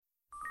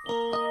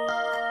Greetings,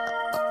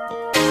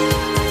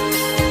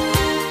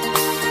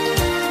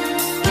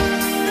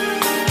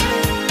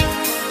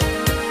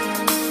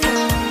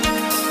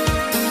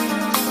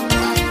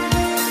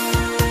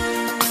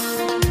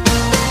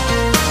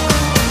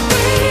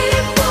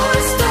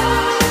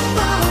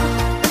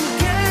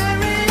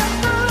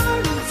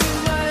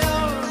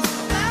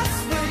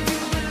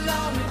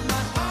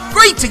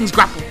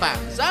 Grapple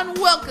fans, and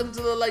welcome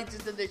to the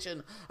latest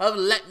edition of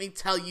Let Me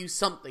Tell You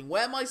Something,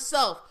 where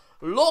myself,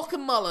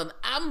 Lorcan Mullen,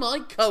 and my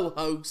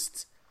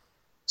co-host,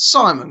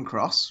 Simon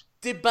Cross,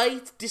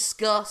 debate,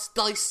 discuss,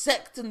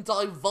 dissect, and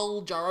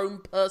divulge our own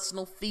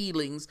personal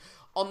feelings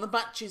on the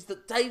matches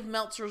that Dave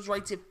Meltzer has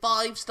rated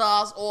 5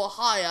 stars or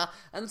higher.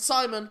 And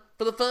Simon,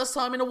 for the first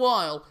time in a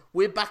while,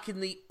 we're back in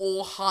the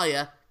or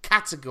higher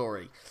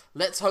category.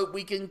 Let's hope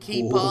we can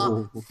keep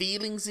our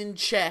feelings in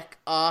check,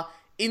 our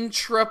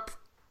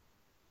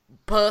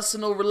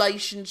personal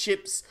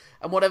relationships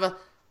and whatever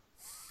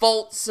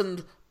faults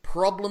and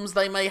problems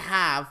they may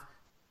have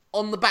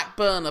on the back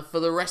burner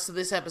for the rest of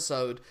this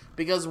episode,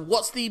 because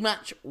what's the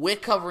match we're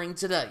covering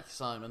today,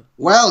 Simon?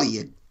 Well,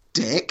 you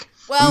dick.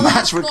 Well,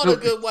 that's not a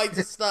good way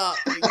to start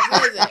things,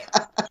 is it?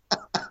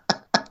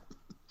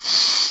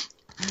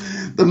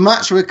 The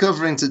match we're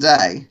covering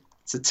today,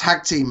 it's a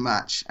tag team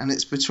match, and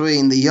it's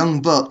between the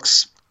Young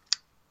Bucks,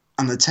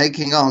 and they're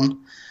taking on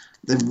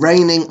the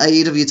reigning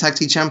AEW Tag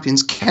Team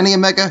Champions, Kenny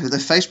Omega, who they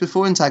faced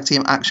before in tag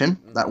team action,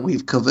 that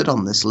we've covered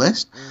on this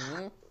list,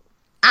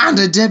 and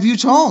a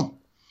debutant,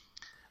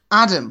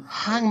 Adam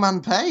Hangman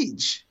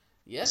Page.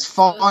 Yes, is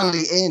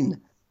finally in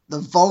the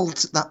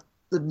vault,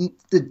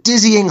 the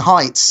dizzying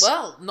heights.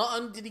 Well, not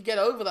only did he get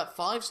over that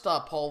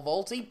 5-star pole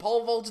vault, he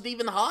pole vaulted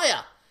even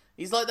higher.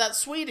 He's like that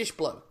Swedish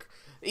bloke.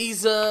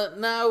 He's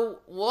now,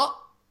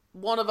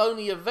 one of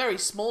only a very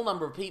small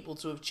number of people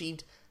to have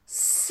achieved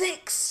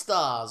 6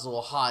 stars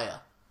or higher.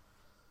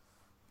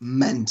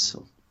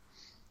 Mental.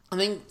 I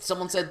think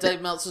someone said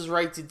Dave Meltzer's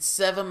rated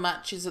 7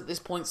 matches at this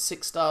point,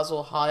 6 stars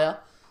or higher.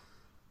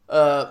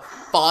 5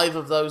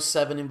 of those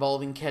 7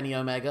 involving Kenny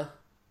Omega.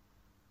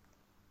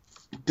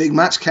 Big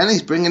match.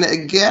 Kenny's bringing it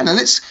again, and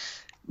it's,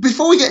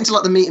 before we get into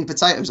like the meat and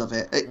potatoes of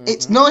it,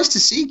 it's nice to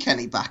see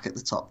Kenny back at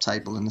the top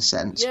table in a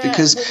sense,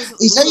 because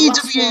his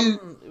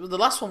AEW. The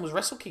last one was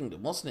Wrestle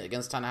Kingdom, wasn't it,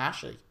 against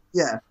Tanahashi?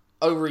 Yeah,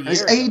 over a year.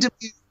 His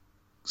AEW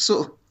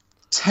sort of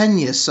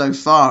tenure so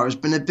far has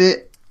been a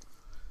bit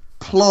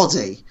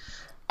ploddy.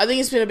 I think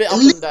it's been a bit up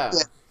and down.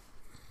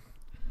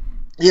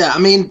 Yeah, I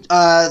mean,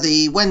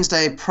 the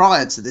Wednesday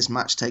prior to this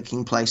match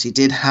taking place, he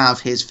did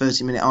have his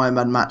 30-minute Iron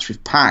Man match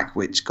with Pac,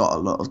 which got a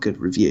lot of good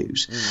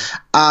reviews.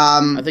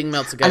 I think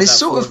Meltzer gave that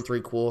 4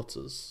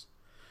 3/4.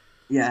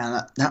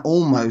 Yeah, that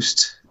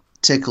almost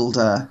tickled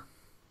our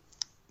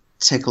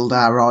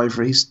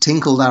ivories.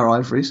 Tinkled our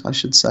ivories, I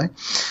should say.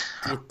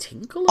 Did it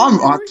tinkle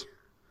ivory?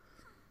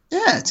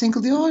 Yeah,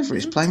 Tinkle the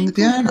Ivories playing the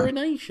piano.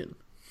 Urination?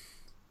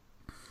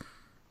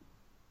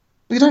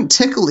 You don't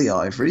tickle the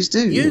ivories,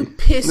 do you? You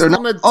pissed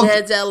on a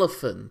dead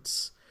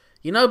elephant.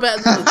 You know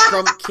better than the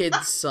Trump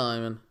kids,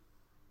 Simon.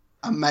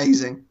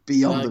 Amazing.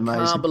 Beyond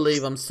amazing. I can't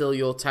believe I'm still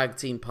your tag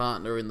team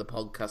partner in the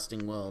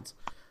podcasting world.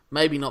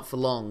 Maybe not for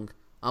long.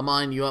 I'll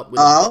iron you up with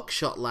a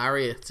buckshot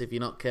lariat if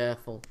you're not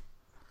careful.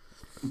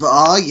 But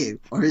are you?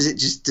 Or is it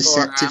just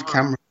deceptive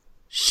camera?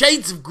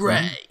 Shades of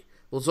grey.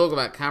 We'll talk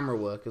about camera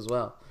work as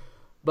well.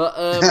 But,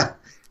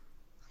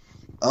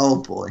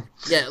 oh boy.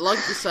 Yeah, like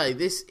you say,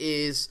 this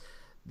is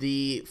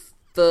the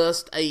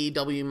first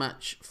AEW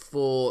match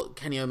for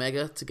Kenny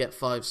Omega to get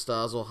 5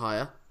 stars or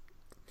higher.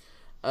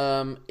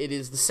 It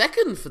is the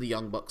second for the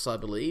Young Bucks, I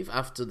believe,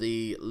 after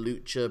the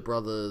Lucha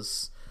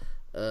Brothers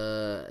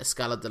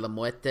Escala de la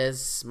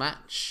Muertes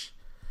match.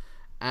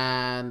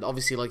 And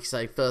obviously, like you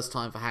say, first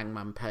time for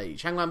Hangman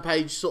Page. Hangman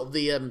Page, sort of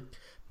the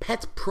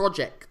pet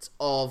project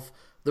of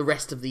the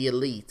rest of the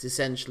Elite,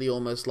 essentially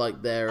almost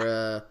like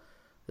their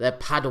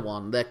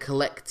Padawan, their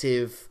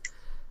collective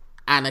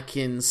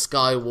Anakin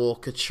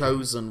Skywalker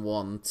chosen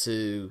one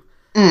to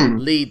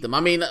lead them. I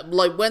mean,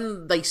 like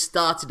when they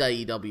started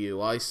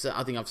AEW, I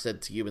think I've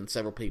said to you and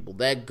several people,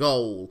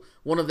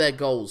 one of their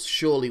goals,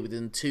 surely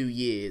within 2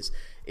 years,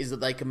 is that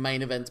they can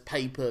main event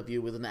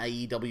pay-per-view with an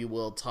AEW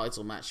World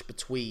Title match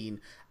between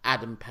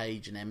Adam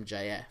Page and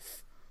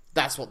MJF.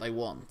 That's what they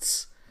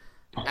want.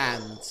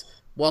 And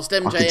whilst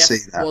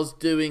MJF has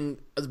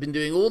been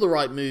doing all the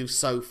right moves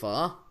so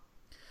far,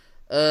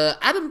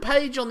 Adam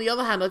Page, on the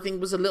other hand, I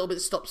think was a little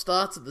bit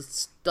stop-start at the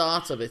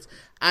start of it,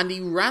 and he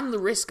ran the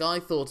risk,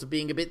 I thought, of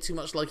being a bit too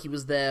much like he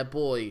was their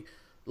boy,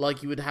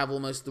 like you would have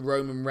almost the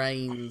Roman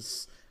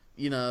Reigns,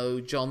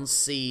 John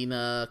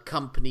Cena,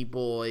 company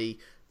boy,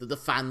 that the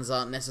fans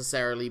aren't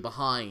necessarily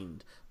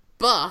behind.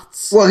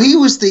 But... Well, he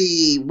was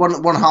the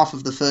one half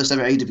of the first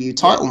ever AEW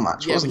title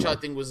match, wasn't he? Which I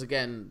think was,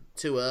 again,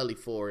 too early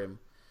for him.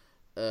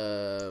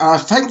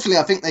 Thankfully,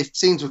 I think they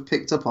seem to have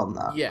picked up on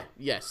that.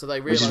 Yeah. So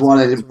they realized, which is why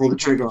they didn't pull the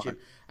trigger on it.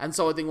 And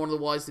so I think one of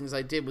the wise things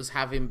they did was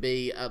have him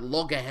be at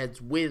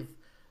loggerheads with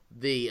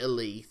the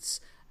Elites,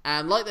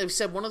 And like they've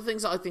said, one of the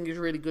things that I think is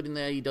really good in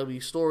the AEW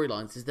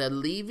storylines is they're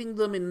leaving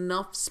them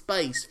enough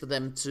space for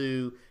them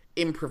to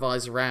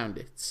improvise around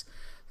it.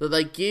 That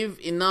they give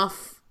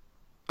enough,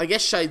 I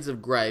guess, shades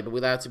of grey, but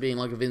without it being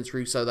like a Vince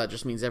Russo, that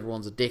just means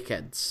everyone's a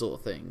dickhead sort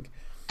of thing.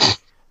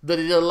 That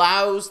it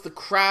allows the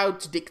crowd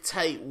to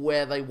dictate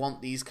where they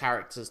want these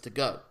characters to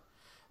go.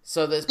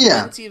 So there's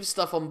plenty of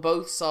stuff on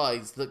both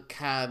sides that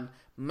can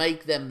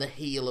make them the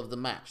heel of the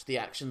match. The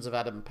actions of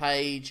Adam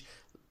Page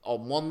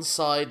on one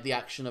side, the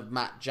action of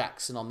Matt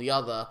Jackson on the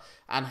other,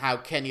 and how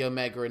Kenny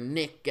Omega and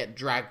Nick get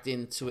dragged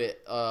into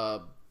it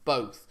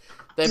both.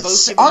 I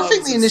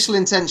think the initial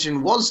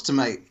intention was to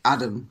make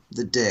Adam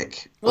the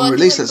dick. Or at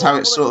least that's how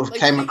it sort of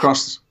came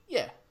across.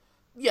 Yeah,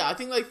 I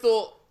think they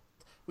thought,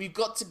 we've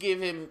got to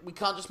give him... We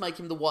can't just make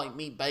him the white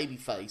meat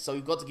babyface, so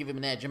we've got to give him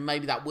an edge, and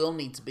maybe that will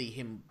need to be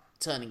him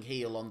turning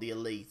heel on the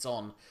Elite,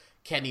 on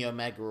Kenny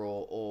Omega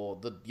or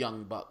the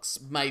Young Bucks.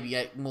 Maybe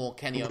more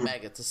Kenny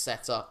Omega to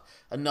set up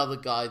another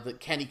guy that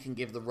Kenny can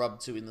give the rub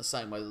to in the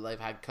same way that they've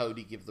had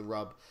Cody give the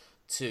rub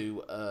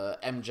to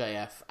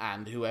MJF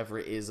and whoever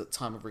it is at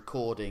time of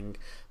recording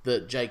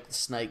that Jake the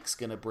Snake's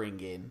going to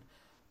bring in.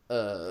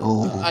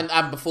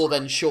 And before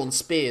then, Sean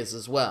Spears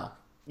as well,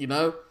 you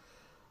know?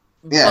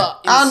 Yeah,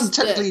 and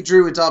technically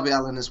Drew with Darby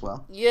Allin as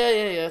well.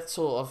 Yeah,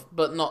 sort of,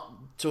 but not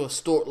to a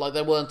story, like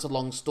they weren't a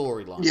long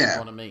storyline, you know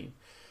what I mean?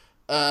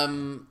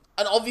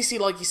 And obviously,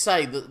 like you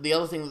say, the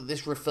other thing that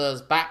this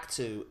refers back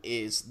to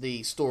is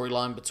the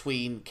storyline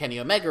between Kenny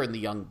Omega and the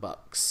Young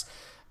Bucks.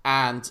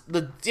 And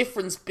the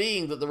difference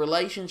being that the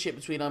relationship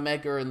between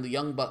Omega and the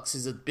Young Bucks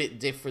is a bit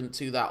different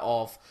to that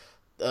of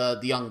the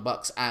Young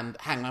Bucks and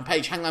Hangman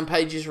Page. Hangman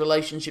Page's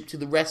relationship to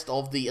the rest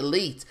of the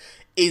Elite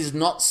is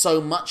not so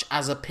much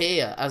as a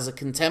peer, as a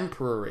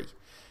contemporary.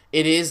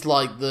 It is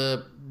like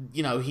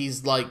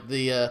he's like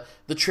the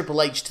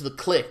Triple H to the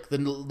Clique, the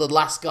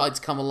last guy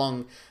to come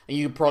along, and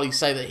you could probably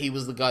say that he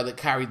was the guy that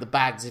carried the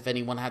bags if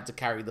anyone had to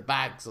carry the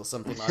bags or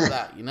something like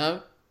that, you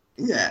know?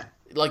 Yeah.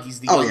 Like he's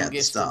the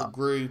youngest of the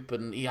group,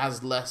 and he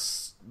has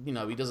less,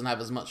 he doesn't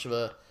have as much of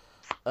a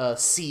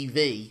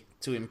CV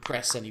to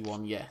impress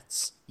anyone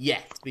yet.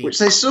 Which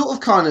they sort of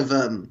kind of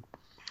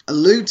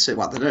allude to,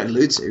 well, they don't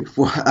allude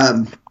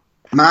to,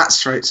 Matt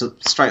straight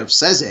up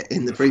says it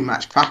in the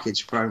pre-match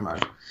package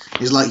promo.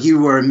 He's like,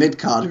 you were a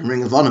mid-card in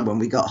Ring of Honor when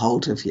we got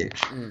hold of you.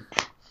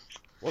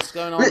 What's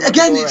going on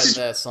again, your end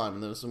there,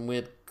 Simon? There were some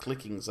weird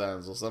clicking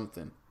sounds or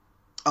something.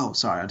 Oh,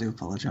 sorry, I do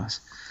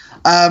apologise.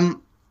 But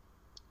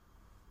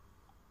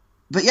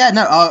yeah,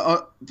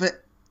 no,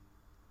 but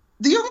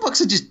the Young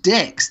Bucks are just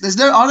dicks.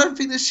 I don't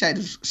think there's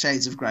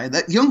shades of grey.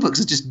 The Young Bucks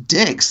are just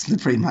dicks in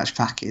the pre-match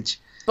package.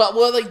 But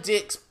were they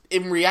dicks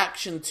in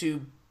reaction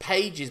to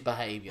Page's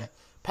behaviour?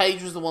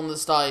 Page was the one that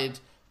started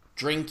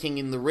drinking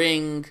in the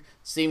ring,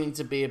 seeming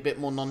to be a bit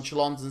more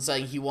nonchalant and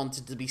saying he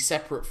wanted to be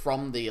separate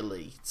from the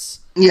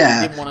Elites.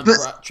 Yeah. He didn't want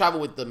to travel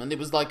with them, and it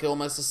was like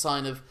almost a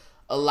sign of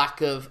a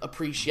lack of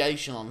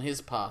appreciation on his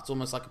part,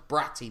 almost like a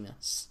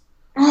brattiness.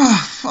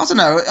 I don't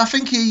know. I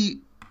think you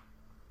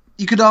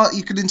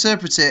could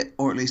interpret it,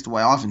 or at least the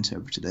way I've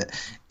interpreted it,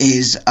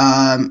 is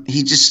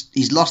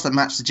he's lost that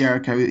match to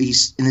Jericho.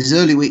 He's in his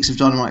early weeks of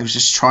Dynamite, he was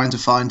just trying to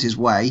find his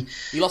way.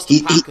 He lost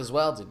to Pac as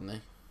well, didn't he?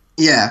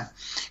 Yeah,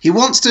 he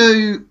wants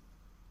to.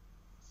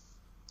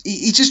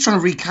 He's just trying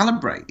to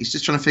recalibrate. He's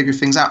just trying to figure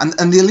things out,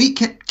 and the Elite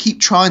keep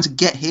trying to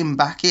get him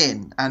back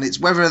in. And it's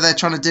whether they're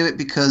trying to do it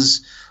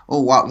because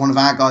one of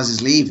our guys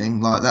is leaving,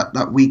 like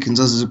that weakens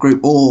us as a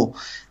group, or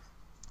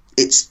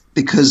it's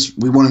because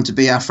we want him to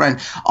be our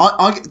friend.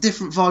 I get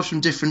different vibes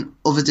from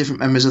different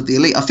members of the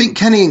Elite. I think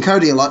Kenny and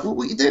Cody are like,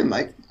 what are you doing,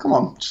 mate? Come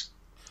on, just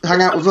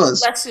hang out with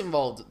us. Less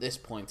involved at this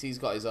point. He's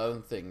got his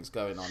own things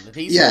going on. And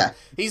he's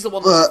the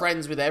one that's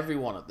friends with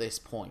everyone at this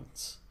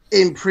point.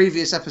 In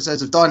previous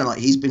episodes of Dynamite,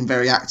 he's been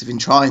very active in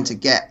trying to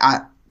get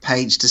at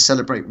Page to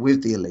celebrate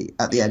with the Elite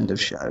at the end of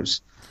shows.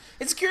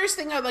 It's a curious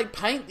thing how they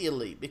paint the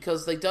Elite,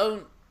 because they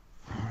don't...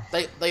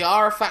 They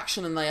are a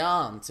faction and they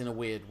aren't, in a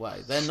weird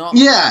way. They're not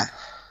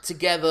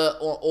together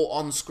or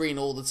on screen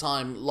all the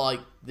time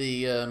like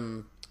the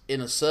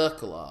Inner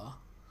Circle are.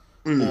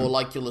 Or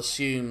like you'll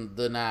assume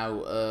the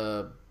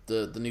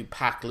new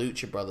Pac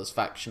Lucha Brothers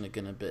faction are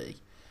going to be.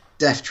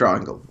 Death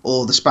Triangle,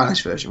 or the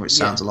Spanish version, which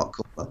sounds a lot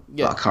cooler,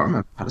 but I can't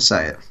remember how to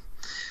say it.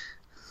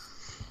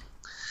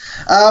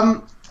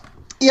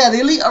 The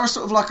Elite are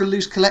sort of like a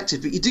loose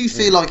collective, but you do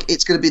feel like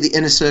it's going to be the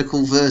Inner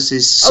Circle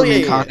versus some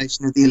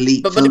incarnation of the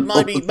Elite. But it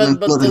might be.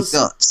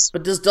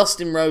 But does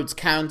Dustin Rhodes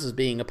count as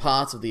being a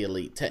part of the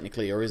Elite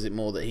technically, or is it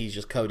more that he's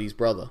just Cody's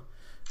brother?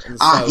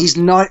 He's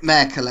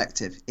Nightmare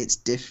Collective. It's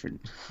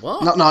different.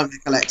 What? Not Nightmare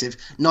Collective.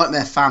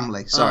 Nightmare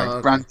Family. Sorry,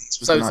 okay. Brandy's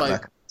was Nightmare. It's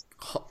like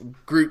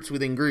groups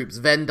within groups,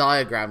 Venn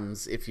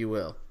diagrams, if you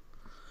will.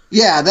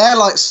 Yeah, they're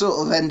like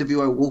sort of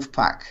NWO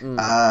Wolfpack,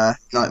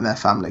 Nightmare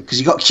Family. Because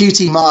you got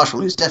QT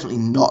Marshall, who's definitely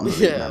not an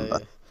Elite member.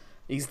 Yeah.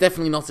 He's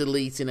definitely not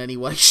Elite in any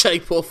way,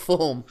 shape, or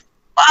form.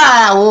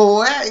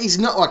 Wow, he's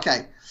not.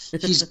 Okay,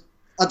 he's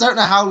I don't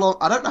know how long.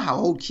 I don't know how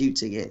old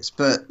QT is,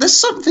 but there's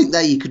something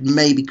there you could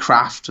maybe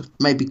craft,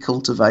 maybe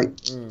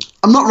cultivate.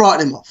 I'm not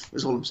writing him off.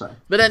 Is all I'm saying.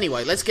 But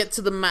anyway, let's get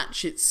to the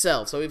match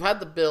itself. So we've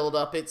had the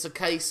build-up. It's a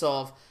case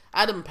of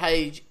Adam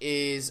Page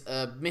is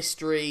a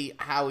mystery.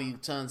 How he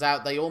turns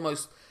out, they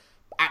almost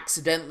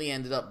accidentally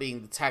ended up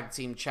being the tag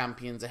team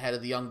champions ahead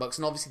of the Young Bucks,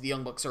 and obviously the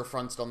Young Bucks are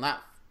affronted on that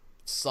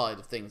side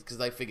of things because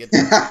they figured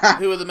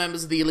who are the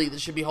members of the Elite that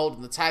should be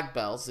holding the tag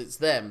belts? It's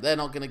them. They're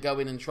not going to go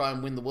in and try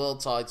and win the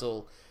world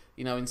title,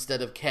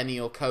 instead of Kenny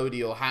or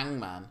Cody or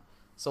Hangman.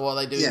 So what are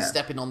they doing? Yeah.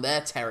 Stepping on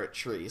their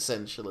territory,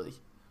 essentially.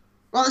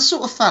 Well, they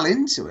sort of fell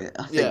into it,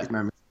 I think, if I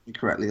remember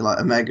correctly. Like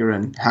Omega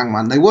and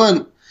Hangman, they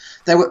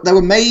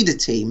were made a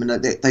team,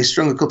 and they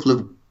strung a couple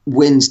of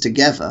wins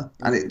together,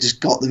 and it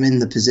just got them in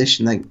the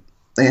position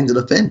they ended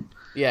up in.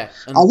 Yeah.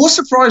 I was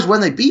surprised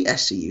when they beat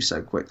SCU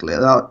so quickly.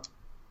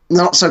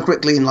 Not so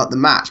quickly in like the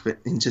match, but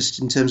in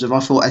terms of I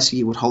thought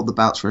SCU would hold the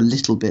belts for a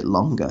little bit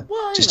longer,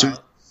 well,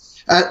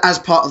 as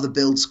part of the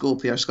Build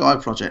Scorpio Sky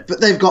project. But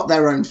they've got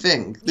their own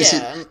thing.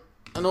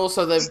 And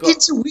also they've got...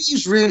 It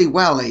weaves really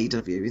well,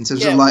 AEW, in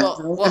terms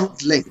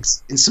of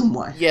links in some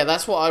way. Yeah,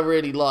 that's what I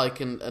really like,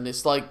 and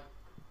it's like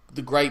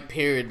the great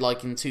period,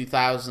 like in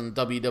 2000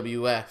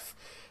 WWF,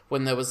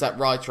 when there was that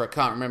writer, I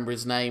can't remember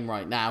his name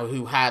right now,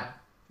 who had,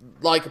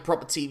 like a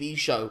proper TV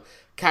show,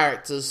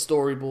 characters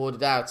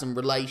storyboarded out and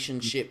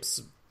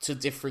relationships to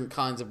different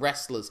kinds of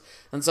wrestlers.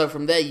 And so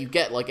from there you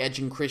get like Edge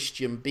and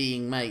Christian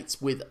being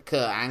mates with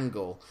Kurt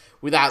Angle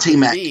without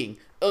them being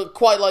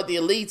quite like the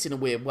Elite in a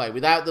weird way,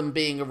 without them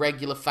being a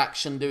regular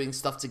faction doing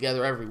stuff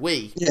together every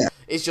week. Yeah.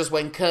 It's just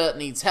when Kurt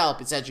needs help,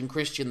 it's Edge and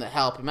Christian that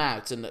help him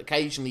out, and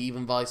occasionally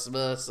even vice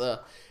versa.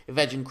 If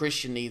Edge and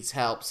Christian needs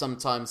help,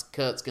 sometimes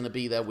Kurt's going to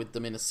be there with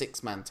them in a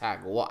 6-man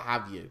tag or what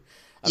have you.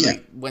 And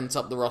they went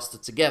up the roster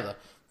together.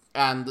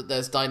 And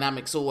there's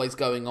dynamics always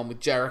going on with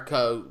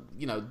Jericho.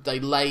 They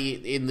lay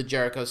in the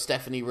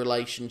Jericho-Stephanie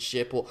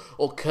relationship,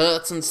 or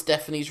Kurt and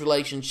Stephanie's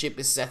relationship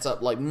is set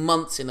up like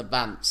months in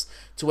advance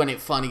to when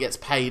it finally gets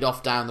paid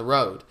off down the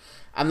road.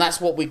 And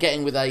that's what we're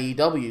getting with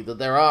AEW, that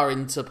there are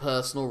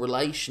interpersonal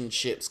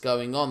relationships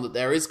going on, that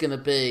there is going to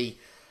be,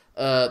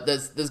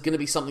 there's going to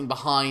be something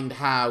behind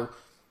how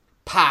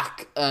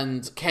Pac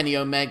and Kenny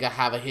Omega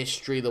have a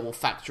history that will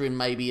factor in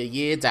maybe a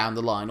year down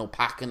the line, or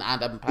Pac and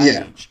Adam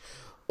Page. Yeah.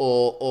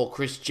 Or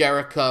Chris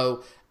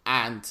Jericho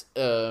and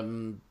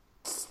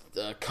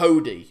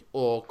Cody,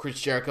 or Chris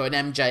Jericho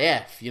and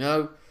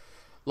MJF,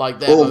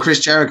 or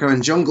Chris Jericho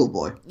and Jungle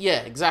Boy.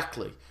 Yeah,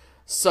 exactly.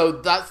 So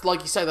that's,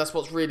 like you say, that's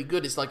what's really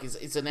good. It's like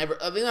it's an ever.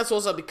 I think that's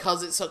also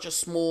because it's such a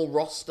small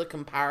roster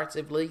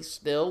comparatively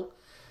still,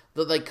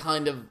 that they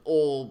kind of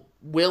all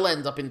will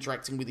end up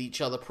interacting with each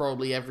other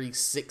probably every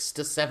 6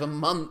 to 7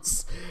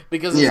 months,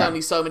 because there's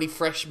only so many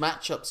fresh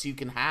matchups you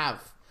can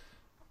have.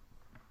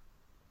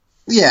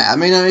 Yeah, I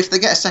mean, if they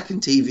get a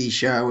second TV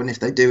show and if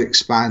they do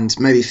expand,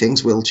 maybe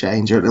things will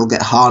change, or it'll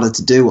get harder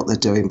to do what they're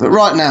doing. But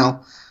right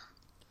now,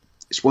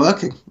 it's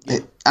working.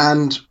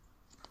 And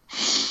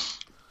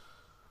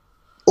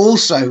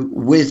also,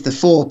 with the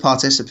 4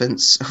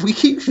 participants, we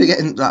keep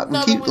forgetting that.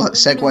 We keep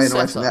segueing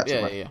away from that.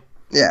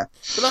 Yeah.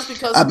 But that's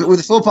because... but with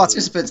the 4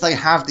 participants, they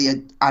have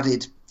the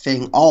added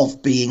thing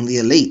of being the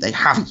Elite. They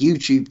have a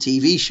YouTube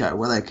TV show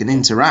where they can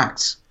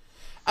interact.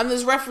 And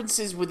there's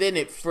references within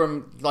it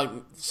from like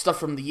stuff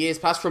from the years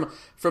past,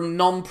 from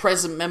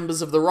non-present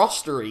members of the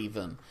roster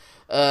even.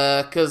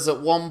 Because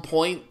at one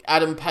point,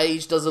 Adam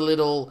Page does a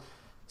little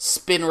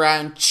spin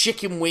around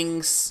chicken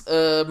wings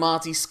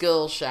Marty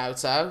Scurll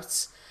shout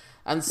out.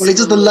 And he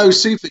does the low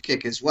super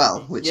kick as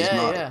well, which is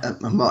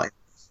not mine.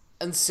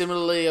 And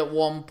similarly, at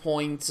one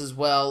point as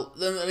well,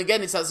 and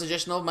again, it's that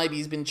suggestion of maybe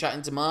he's been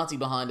chatting to Marty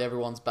behind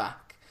everyone's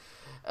back.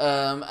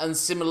 And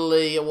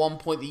similarly, at one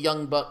point, the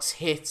Young Bucks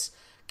hit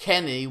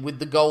Kenny with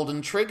the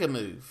Golden Trigger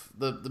move,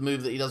 the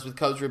move that he does with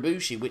Kota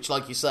Ibushi, which,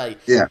 like you say,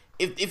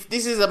 if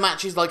this is a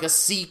match is like a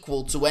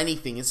sequel to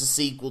anything, it's a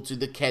sequel to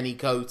the Kenny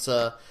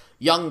Kota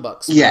Young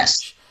Bucks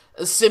match.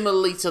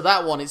 Similarly to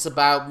that one, it's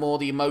about more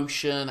the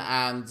emotion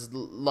and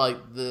like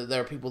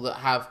there are people that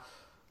have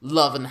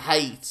love and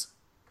hate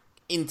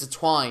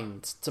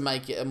intertwined to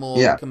make it a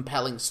more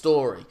compelling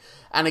story.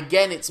 And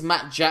again, it's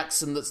Matt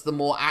Jackson that's the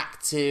more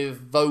active,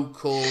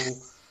 vocal.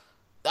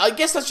 I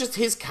guess that's just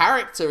his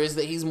character, is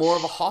that he's more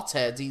of a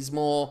hothead. He's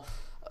more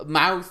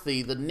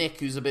mouthy than Nick,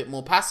 who's a bit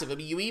more passive. I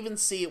mean, you even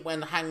see it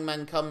when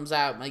Hangman comes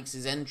out, makes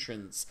his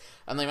entrance,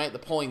 and they make the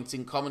point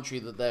in commentary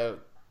that they're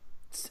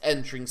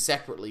entering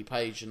separately,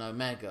 Page and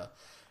Omega.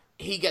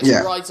 He gets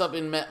right up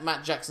in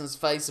Matt Jackson's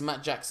face, and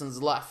Matt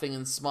Jackson's laughing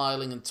and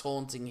smiling and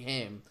taunting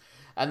him.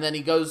 And then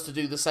he goes to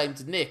do the same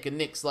to Nick, and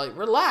Nick's like,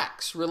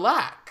 relax.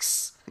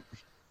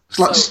 It's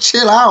like, just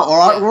chill out,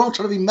 alright? We're all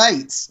trying to be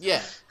mates.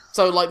 Yeah.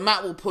 So, like,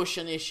 Matt will push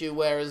an issue,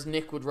 whereas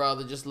Nick would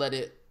rather just let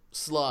it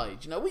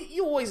slide.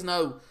 You always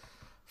know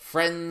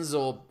friends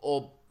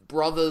or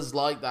brothers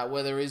like that,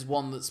 where there is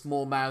one that's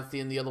more mouthy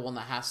and the other one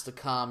that has to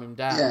calm him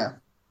down. Yeah.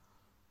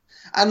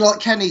 And, like,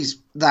 Kenny's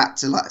that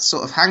to, like,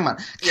 sort of Hangman.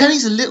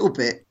 Kenny's a little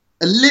bit...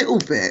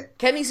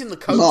 Kenny's in the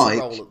coach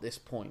role at this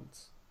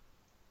point.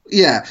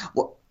 Yeah.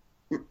 Well,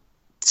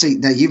 see,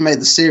 now you've made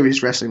the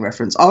serious wrestling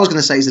reference. I was going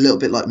to say he's a little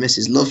bit like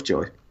Mrs.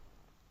 Lovejoy.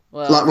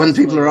 Well, Like when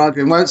people hopefully- are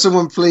arguing, won't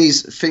someone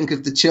please think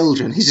of the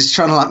children? He's just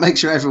trying to like make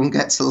sure everyone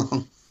gets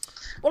along.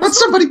 Well, Won't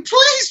it's not- somebody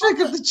please think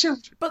of the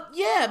children? But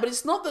yeah, but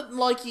it's not that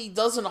like he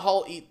doesn't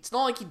hold. It's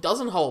not like he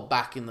doesn't hold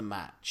back in the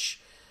match.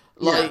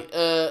 Like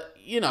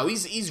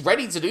he's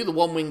ready to do the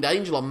one-winged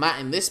angel on Matt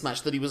in this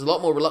match that he was a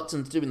lot more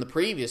reluctant to do in the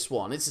previous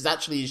one. It's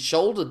actually his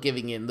shoulder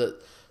giving in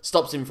that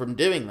stops him from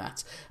doing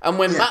that. And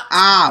when Matt,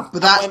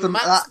 but that's when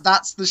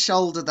that's the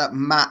shoulder that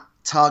Matt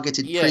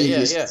targeted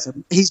previously. yeah. So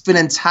he's been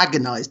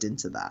antagonized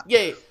into that.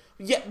 Yeah.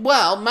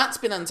 Well, Matt's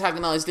been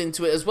antagonized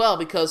into it as well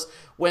because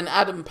when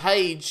Adam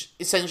Page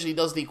essentially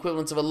does the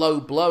equivalent of a low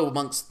blow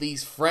amongst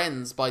these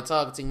friends by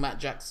targeting Matt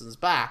Jackson's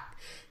back,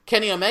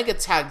 Kenny Omega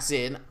tags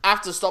in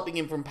after stopping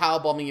him from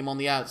powerbombing him on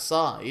the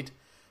outside,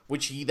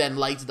 which he then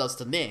later does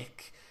to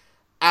Nick,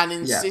 and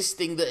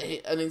insisting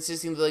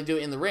that they do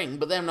it in the ring.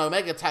 But then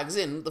Omega tags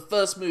in. The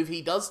first move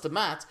he does to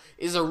Matt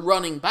is a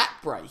running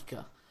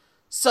backbreaker.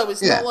 So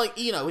it's not like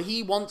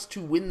he wants to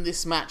win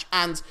this match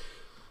and.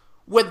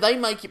 When they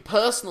make it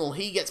personal,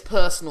 he gets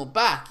personal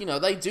back.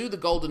 They do the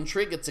golden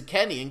trigger to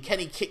Kenny, and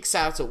Kenny kicks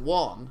out at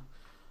one.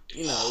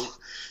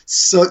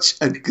 Such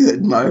a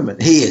good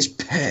moment. He is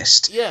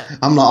pissed. Yeah.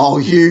 I'm like, oh,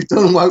 you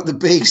done woke the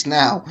beast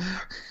now.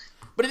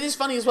 But it is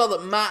funny as well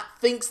that Matt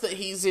thinks that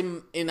he's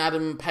in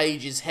Adam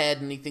Page's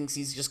head, and he thinks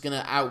he's just going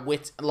to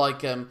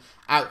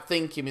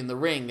outthink him in the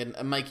ring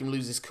and make him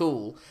lose his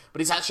cool.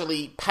 But it's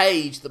actually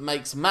Page that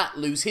makes Matt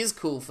lose his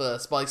cool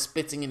first by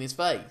spitting in his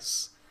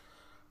face.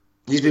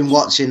 He's been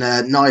watching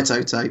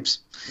Naito tapes.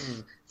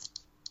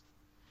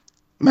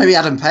 Maybe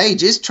Adam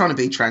Page is trying to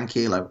be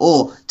Tranquilo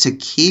or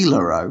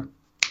Tequila-o.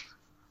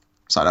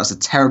 Sorry, that was a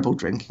terrible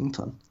drinking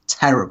pun.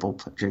 Terrible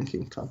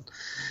drinking pun.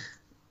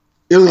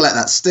 You're going to let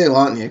that stew,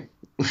 aren't you?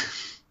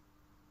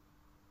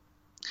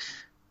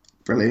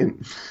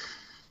 Brilliant.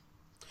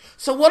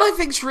 So what I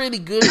think's really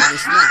good in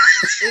this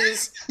match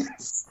is...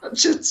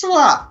 Such a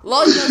twat.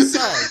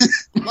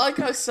 Like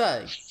I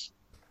say...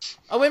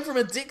 I went from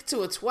a dick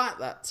to a twat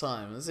that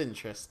time. That's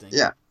interesting.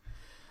 Yeah.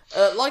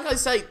 Like I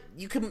say,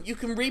 you can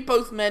read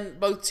both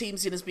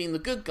teams in as being the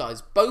good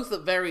guys. Both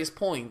at various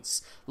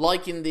points,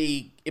 like in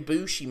the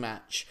Ibushi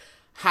match,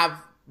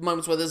 have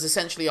moments where there's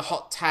essentially a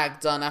hot tag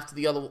done after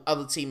the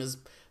other team has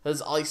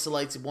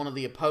isolated one of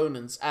the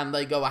opponents, and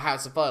they go a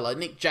house of fire. Like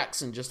Nick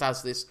Jackson just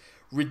has this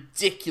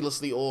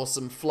ridiculously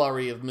awesome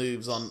flurry of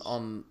moves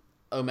on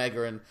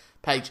Omega and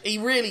Page. He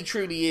really,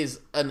 truly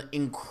is an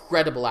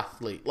incredible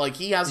athlete. Like,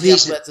 he has the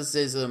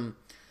athleticism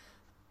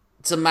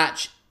to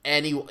match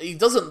anyone. He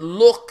doesn't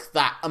look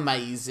that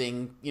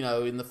amazing,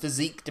 in the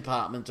physique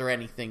department or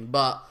anything,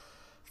 but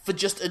for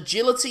just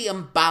agility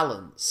and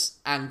balance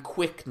and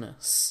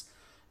quickness,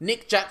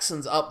 Nick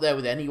Jackson's up there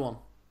with anyone.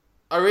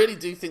 I really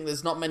do think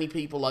there's not many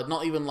people,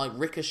 not even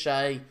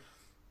Ricochet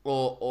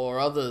or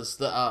others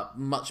that are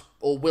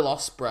or Will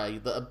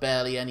Ospreay that are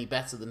barely any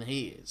better than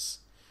he is.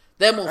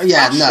 They're more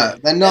flashy. No,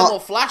 they're not. They're more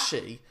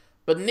flashy,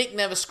 but Nick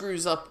never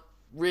screws up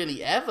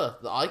really ever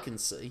that I can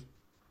see.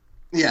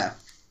 Yeah.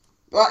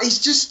 Well, he's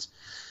just...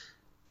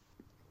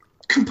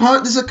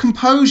 There's a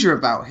composure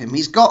about him.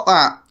 He's got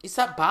that... It's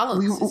that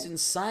balance. It's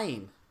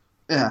insane.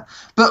 Yeah.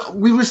 But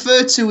we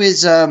refer to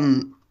his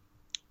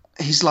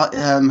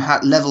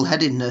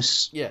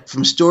level-headedness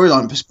from a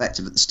storyline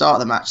perspective at the start of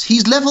the match.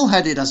 He's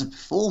level-headed as a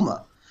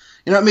performer.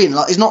 You know what I mean?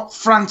 He's not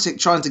frantic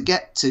trying to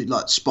get to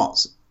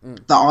spots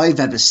that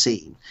I've ever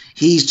seen.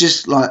 He's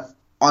just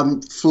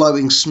I'm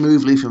flowing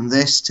smoothly from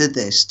this to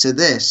this to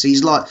this.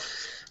 He's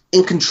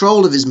in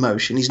control of his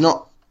motion. He's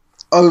not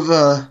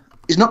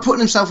putting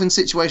himself in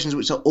situations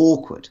which are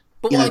awkward,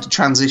 to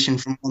transition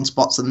from one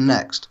spot to the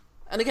next.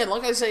 And again,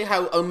 like I say,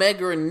 how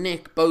Omega and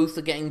Nick both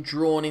are getting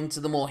drawn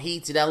into the more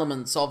heated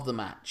elements of the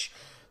match.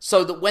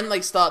 So that when they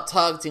start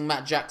targeting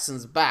Matt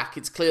Jackson's back,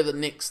 it's clear that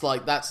Nick's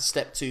that's a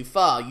step too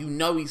far.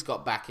 He's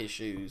got back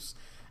issues.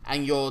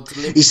 And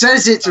he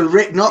says it to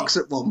Rick Knox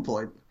at one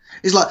point.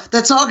 He's like,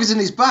 they're targeting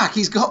his back.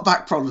 He's got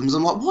back problems.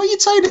 I'm like, why are you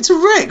saying it to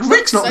Rick?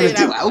 Rick's not going to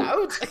do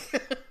well.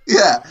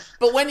 Yeah.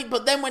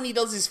 But then when he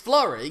does his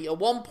flurry, at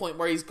one point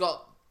where he's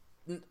got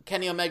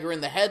Kenny Omega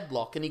in the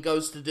headlock and he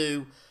goes to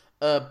do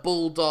a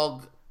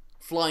bulldog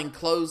flying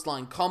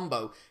clothesline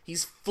combo,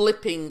 he's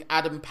flipping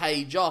Adam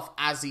Page off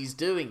as he's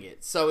doing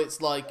it. So it's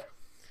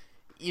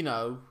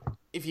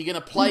if you're going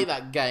to play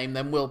that game,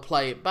 then we'll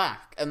play it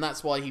back. And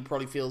that's why he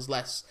probably feels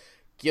less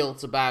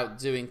guilt about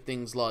doing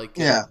things like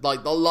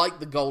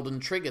the golden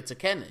trigger to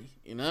Kenny,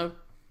 Do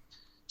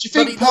you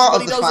think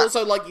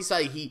also, like you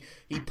say, he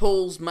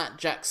pulls Matt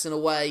Jackson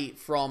away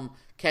from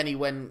Kenny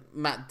when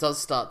Matt does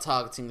start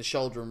targeting the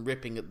shoulder and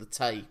ripping at the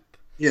tape.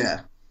 Yeah.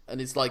 And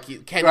it's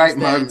Kenny's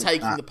there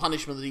taking the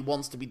punishment that he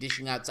wants to be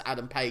dishing out to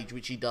Adam Page,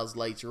 which he does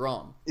later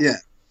on. Yeah.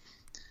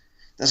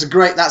 That's a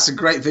great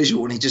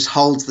visual when he just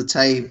holds the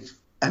tape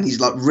and he's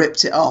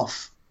ripped it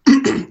off.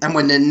 And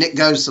when then Nick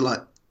goes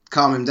to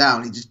calm him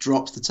down, he just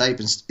drops the tape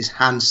and his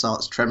hand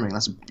starts tremoring.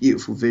 That's a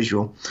beautiful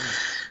visual.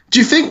 Do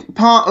you think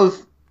part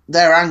of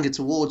their anger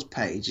towards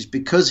Page is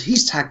because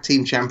he's tag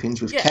team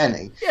champions with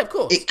Kenny. Yeah, of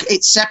course.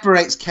 It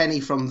separates Kenny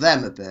from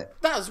them a bit.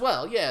 That as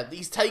well, yeah.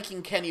 He's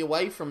taking Kenny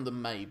away from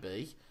them,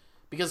 maybe.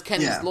 Because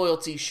Kenny's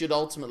loyalty should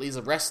ultimately, as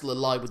a wrestler,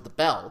 lie with the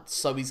belt.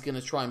 So he's going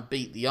to try and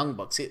beat the Young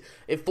Bucks.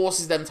 It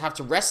forces them to have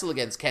to wrestle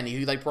against Kenny,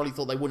 who they probably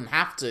thought they wouldn't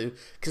have to,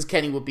 because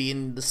Kenny would be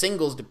in the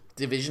singles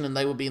division and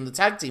they would be in the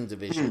tag team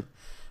division.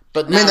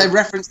 But now, they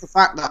referenced the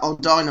fact that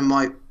on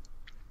Dynamite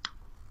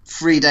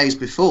 3 days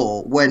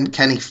before, when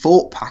Kenny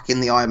fought Pac in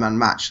the Iron Man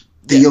match,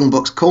 the Young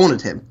Bucks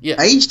cornered him. Yeah.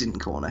 Page didn't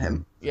corner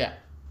him. Yeah.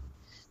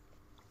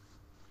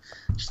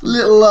 Just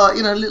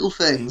little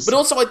things. But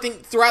also, I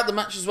think throughout the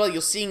match as well,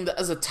 you're seeing that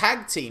as a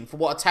tag team, for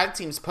what a tag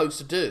team is supposed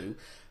to do,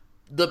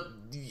 the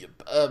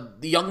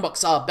Young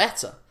Bucks are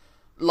better.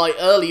 Like,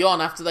 early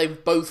on, after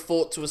they've both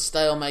fought to a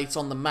stalemate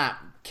on the mat,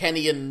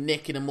 Kenny and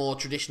Nick in a more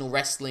traditional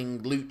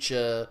wrestling,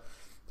 lucha,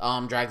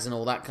 arm drags and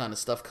all that kind of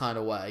stuff kind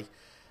of way.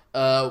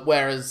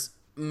 Whereas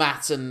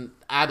Matt and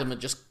Adam are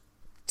just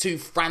too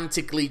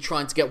frantically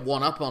trying to get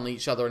one up on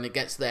each other, and it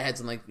gets to their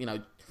heads, and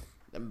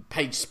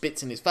Page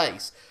spits in his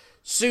face.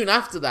 Soon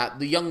after that,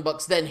 the Young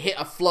Bucks then hit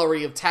a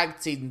flurry of tag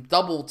team,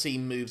 double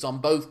team moves on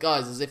both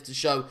guys, as if to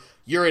show,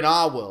 you're in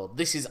our world,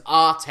 this is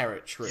our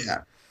territory.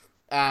 Yeah.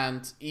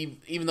 And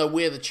even though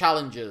we're the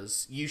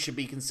challengers, you should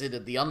be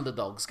considered the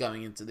underdogs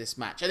going into this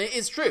match. And it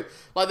is true.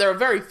 Like, there are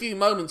very few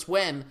moments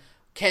when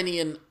Kenny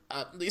and...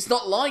 it's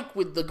not like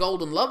with the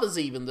Golden Lovers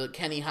even, that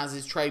Kenny has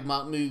his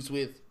trademark moves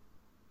with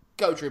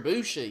Kota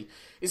Ibushi.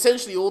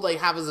 Essentially, all they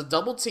have as a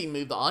double team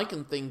move that I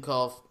can think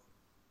of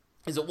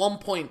is at one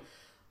point,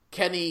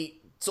 Kenny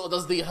sort of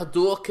does the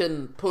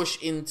Hadouken push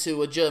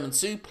into a German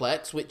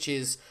suplex, which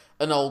is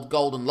an old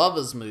Golden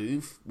Lovers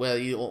move, where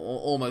he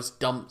almost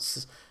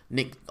dumps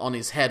Nick on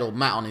his head, or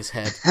Matt on his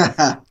head.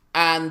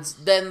 And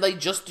then they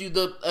just do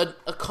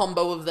a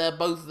combo of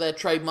both of their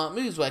trademark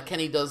moves, where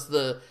Kenny does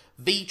the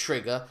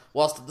V-trigger,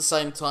 whilst at the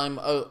same time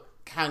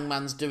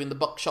Hangman's doing the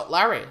buckshot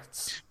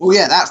lariats. Well,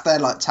 yeah, that's their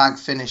tag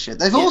finisher.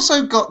 They've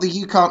also got the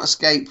You Can't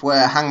Escape,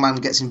 where Hangman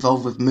gets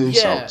involved with moonsaults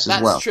as well.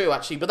 Yeah, that's true,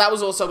 actually. But that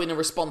was also in a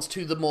response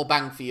to the more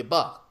bang for your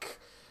buck.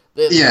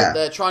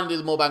 They're trying to do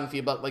the more bang for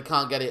your buck. They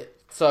can't get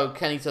it. So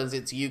Kenny turns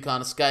it to You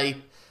Can't Escape.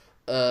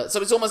 So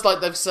it's almost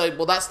like they've said,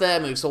 well, that's their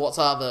move, so what's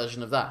our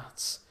version of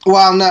that?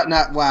 Well,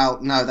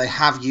 no, they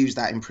have used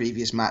that in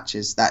previous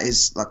matches. That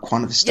is like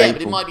one of the staple. Yeah,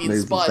 but it might be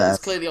inspired.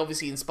 It's clearly,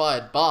 obviously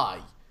inspired by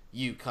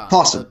You Can't.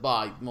 Possibly.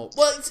 By more.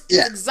 Well, it's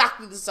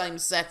exactly the same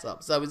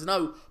setup, so there's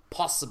no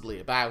possibly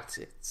about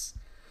it.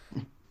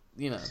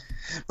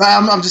 But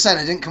I'm just saying,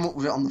 they didn't come up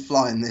with it on the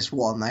fly in this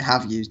one. They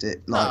have used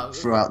it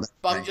throughout.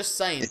 But I'm just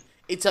saying,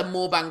 it's a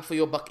more bang for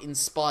your buck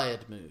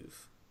inspired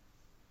move.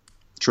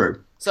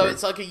 True. So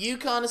it's like a You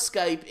Can't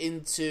Escape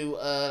into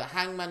a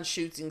Hangman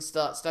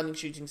standing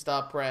shooting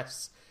star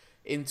press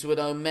into an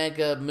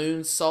Omega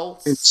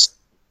moonsault.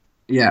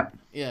 Yeah.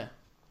 Yeah.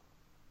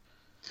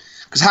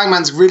 Because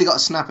Hangman's really got to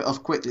snap it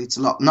off quickly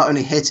to not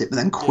only hit it, but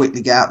then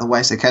quickly get out of the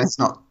way so Kenny's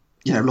not,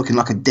 looking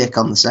like a dick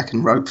on the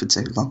second rope for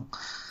too long.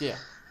 Yeah.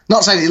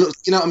 Not saying he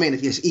looks, you know what I mean?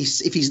 If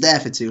he's there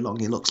for too long,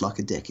 he looks like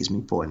a dick, is my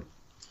point.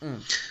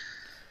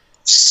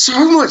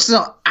 So much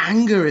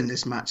anger in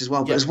this match as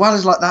well, but as well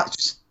as like that,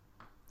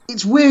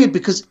 it's weird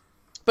because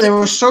there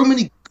are so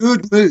many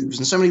good moves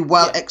and so many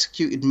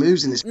well-executed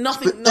moves in this match,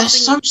 but they're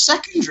so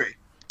secondary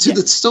to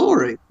the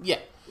story. Yeah.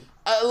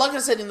 Like I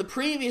said, in the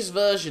previous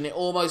version, it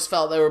almost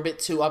felt they were a bit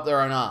too up their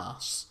own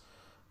arse.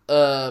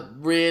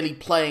 Really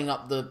playing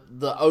up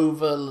the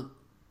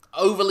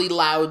overly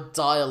loud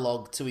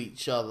dialogue to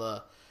each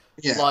other.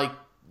 Yeah. Like,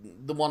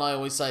 the one I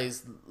always say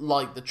is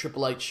like the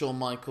Triple H, Shawn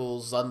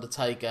Michaels,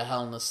 Undertaker,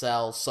 Hell in a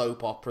Cell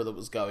soap opera that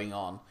was going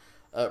on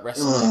at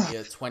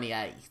WrestleMania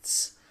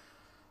 28.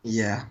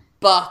 Yeah.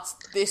 But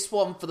this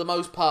one, for the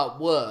most part,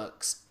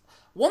 works.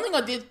 One thing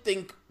this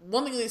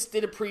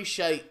did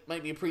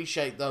make me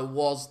appreciate, though,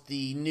 was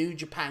the New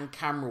Japan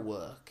camera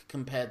work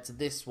compared to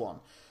this one.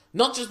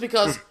 Not just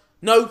because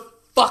no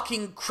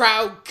fucking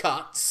crowd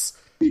cuts.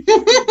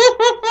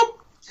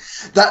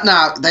 That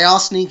now they are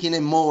sneaking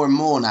in more and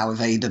more now with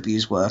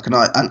AEW's work, and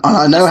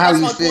I know how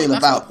you feel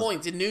about. That's my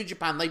point. In New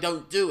Japan, they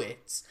don't do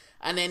it,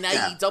 and in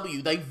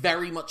AEW, they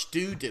very much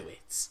do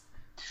it.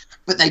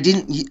 But they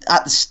didn't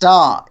at the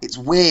start. It's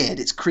weird.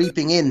 It's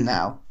creeping in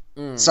now.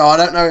 So I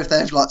don't know if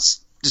they've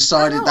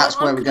decided that's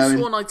where we're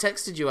going. I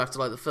texted you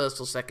after the first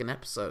or second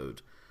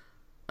episode,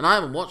 and I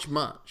haven't watched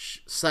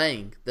much,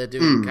 saying they're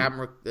doing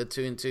they're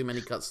doing too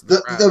many cuts.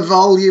 The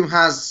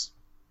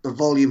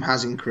volume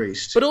has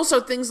increased. But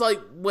also things like,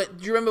 do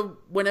you remember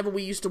whenever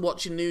we used to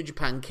watch in New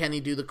Japan,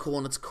 Kenny do the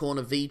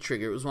corner-to-corner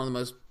V-trigger? It was one of the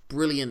most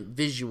brilliant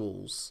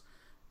visuals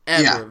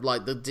ever,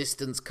 like the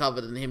distance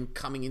covered and him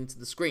coming into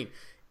the screen.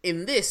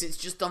 In this, it's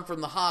just done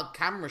from the hard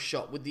camera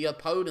shot with the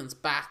opponent's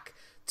back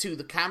to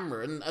the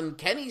camera, and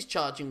Kenny's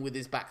charging with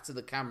his back to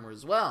the camera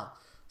as well.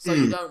 So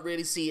you don't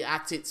really see it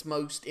at its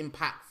most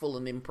impactful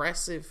and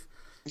impressive.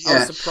 Yeah.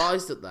 I was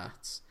surprised at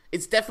that.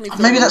 It's definitely...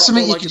 Maybe that's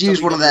something you could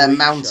use one of their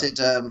mounted...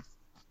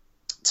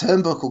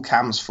 turnbuckle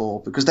cams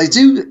for, because they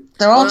do.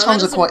 There are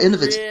times they're quite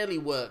innovative. It really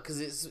work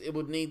because it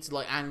would need to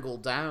like angle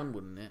down,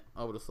 wouldn't it?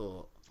 I would have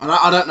thought. And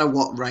I don't know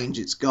what range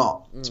it's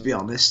got, to be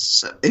honest.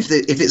 So if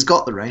it's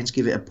got the range,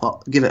 give it a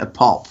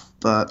pop.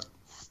 But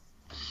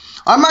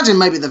I imagine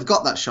maybe they've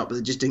got that shot, but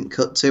they just didn't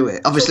cut to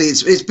it. Obviously,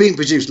 it's being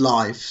produced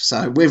live,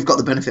 so we've got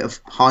the benefit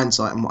of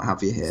hindsight and what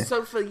have you here.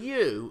 So for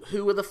you,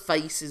 who are the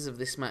faces of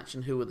this match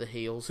and who are the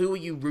heels? Who are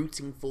you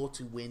rooting for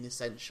to win,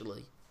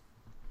 essentially?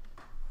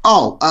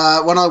 Oh,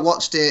 when I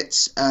watched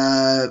it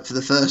for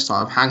the first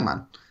time,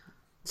 Hangman.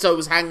 So it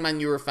was Hangman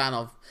you were a fan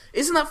of.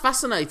 Isn't that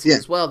fascinating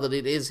as well, that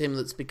it is him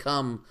that's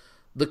become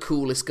the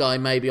coolest guy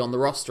maybe on the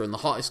roster and the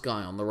hottest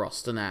guy on the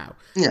roster now?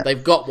 Yeah.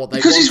 They've got what they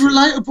want. Because he's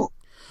wanted. relatable.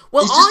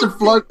 Well, he's just a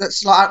bloke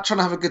that's like out trying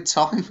to have a good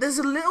time. There's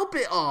a little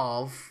bit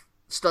of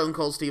Stone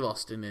Cold Steve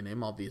Austin in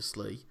him,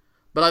 obviously.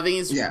 But I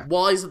think it's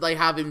wise that they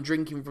have him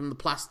drinking from the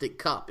plastic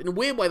cup. In a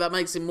weird way, that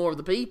makes him more of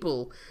the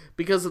people,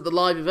 because at the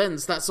live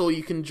events, that's all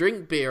you can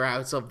drink beer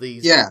out of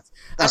these. Yeah,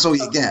 that's all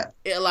you get.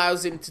 It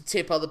allows him to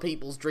tip other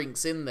people's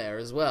drinks in there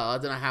as well. I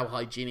don't know how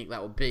hygienic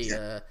that would be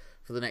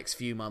for the next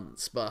few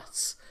months,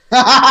 but...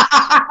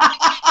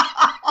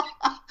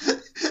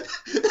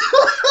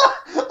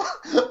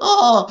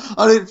 Oh,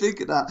 I didn't think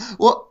of that.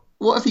 What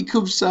if he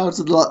comes down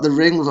to like the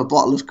ring with a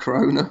bottle of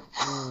Corona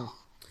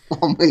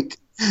 1 week?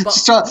 But,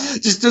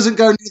 just doesn't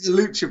go near the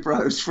Lucha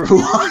Bros for a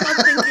while.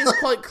 I think is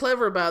quite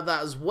clever about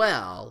that as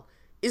well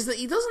is that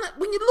he doesn't.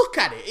 When you look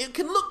at it, it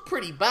can look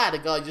pretty bad, a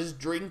guy just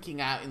drinking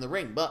out in the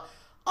ring. but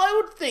I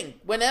would think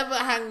whenever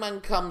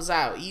Hangman comes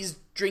out, he's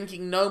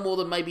drinking no more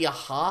than maybe a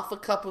half a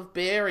cup of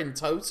beer in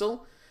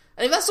total.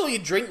 And if that's all you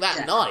drink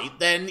that night,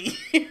 then he's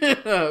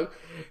not.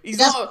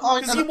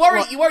 Because you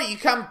worry you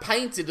can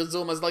paint it as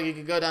almost like you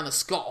could go down a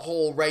Scott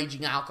Hall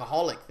raging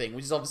alcoholic thing,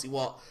 which is obviously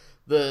what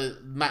the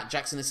Matt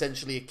Jackson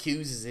essentially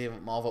accuses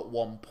him of at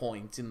one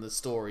point in the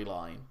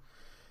storyline.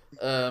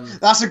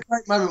 That's a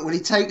great moment when he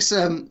takes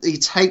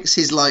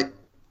his like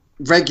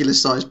regular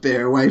sized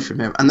beer away from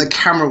him, and the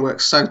camera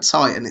works so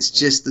tight, and it's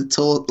just the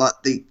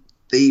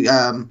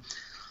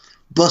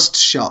bust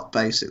shot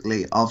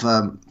basically of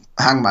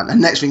Hangman, and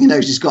next thing you know,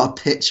 he's got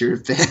a picture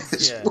of beer.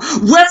 Yeah.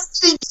 Where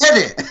did he get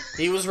it?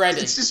 He was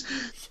ready.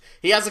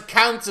 He has a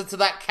counter to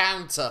that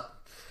counter.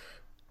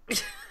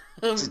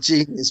 It's a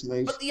genius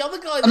move. But the other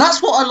guy... And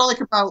that's what I like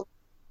about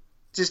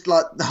just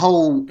like the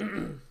whole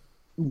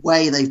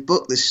way they've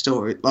booked this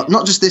story. Like,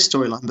 not just this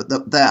storyline, but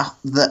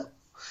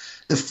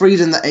the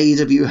freedom that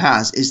AEW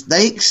has is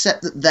they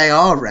accept that they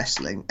are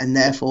wrestling, and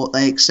therefore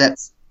they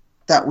accept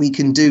that we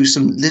can do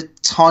some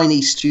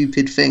tiny,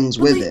 stupid things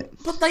with it.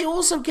 But they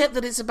also get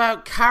that it's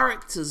about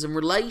characters and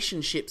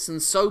relationships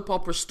and soap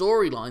opera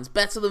storylines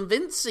better than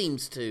Vince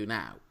seems to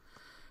now.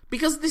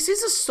 Because this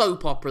is a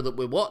soap opera that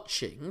we're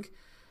watching.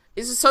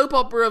 It's a soap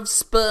opera of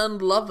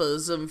spurned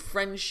lovers and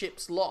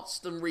friendships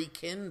lost and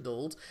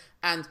rekindled,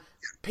 and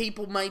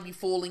people maybe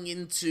falling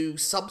into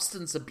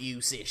substance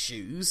abuse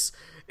issues,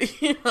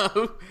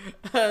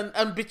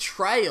 and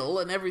betrayal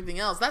and everything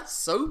else. That's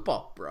soap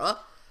opera.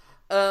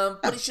 But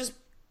it's just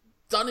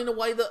done in a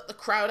way that the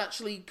crowd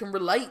actually can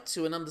relate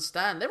to and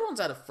understand. Everyone's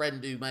had a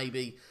friend who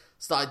maybe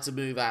started to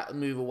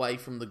move away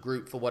from the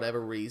group for whatever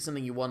reason,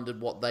 and you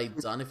wondered what they'd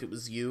done, if it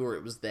was you or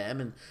it was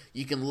them, and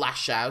you can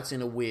lash out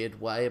in a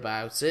weird way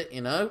about it,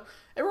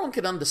 Everyone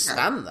can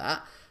understand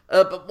that.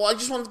 But I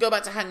just wanted to go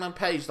back to Hangman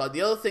Page. Like,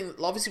 the other thing,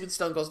 obviously with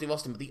Stone Cold Steve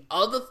Austin, but the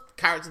other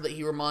character that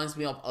he reminds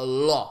me of a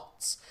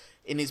lot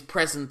in his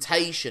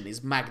presentation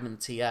is Magnum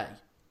TA.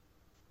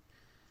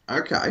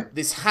 Okay.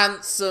 This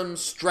handsome,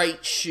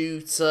 straight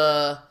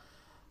shooter,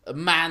 a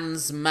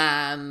man's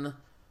man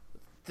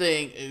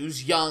thing,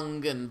 who's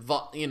young and,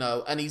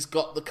 and he's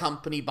got the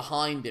company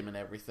behind him and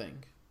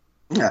everything.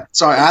 Yeah,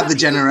 sorry, I had the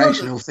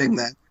generational thing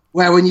there.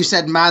 Where when you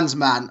said man's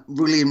man,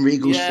 William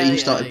Regal's theme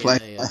started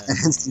playing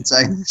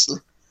instantaneously.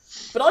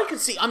 But I could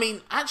see,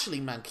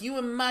 actually, man, can you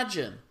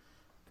imagine?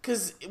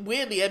 Because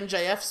weirdly,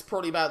 MJF's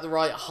probably about the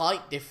right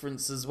height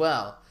difference as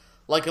well.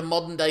 Like a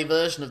modern day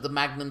version of the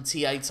Magnum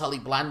TA Tully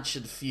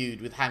Blanchard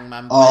feud with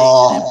Hangman Page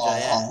and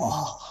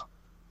MJF.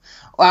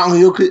 Well,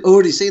 we've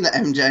already seen that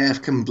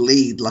MJF can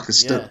bleed like a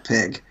stuck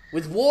pig.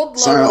 With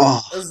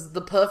Wardlow as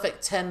the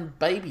perfect 10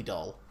 baby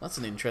doll. That's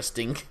an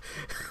interesting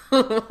way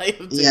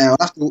of doing it. Yeah,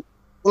 we'll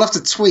have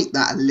to tweak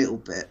that a little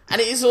bit. And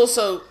it is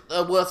also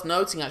worth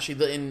noting, actually,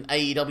 that in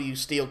AEW,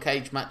 steel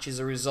cage matches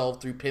are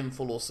resolved through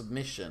pinfall or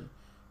submission,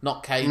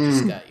 not cage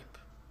escape.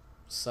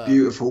 So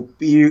beautiful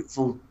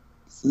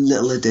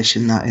little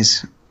addition that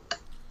is.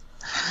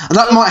 And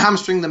that might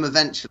hamstring them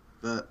eventually,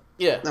 but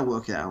they'll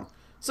work it out.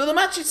 So the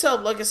match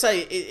itself, like I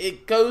say,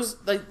 it goes...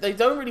 They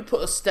don't really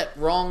put a step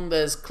wrong.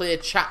 There's clear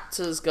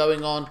chapters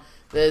going on.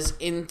 There's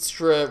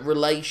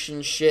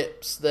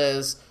intra-relationships.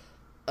 There's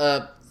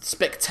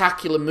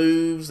spectacular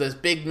moves. There's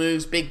big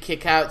moves, big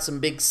kick-outs, and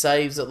big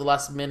saves at the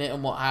last minute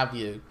and what have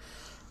you.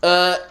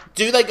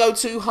 Do they go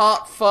too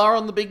far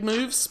on the big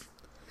moves?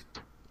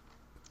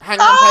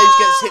 Hangman Page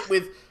gets hit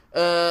with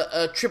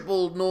a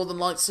triple Northern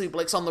Light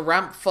suplex on the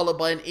ramp, followed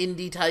by an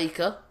indie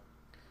taker.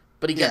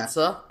 But he gets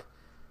up.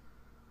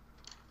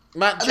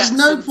 Matt There's Jackson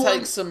no point-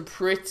 takes some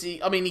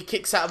pretty... I mean, he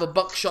kicks out of a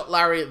buckshot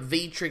lariat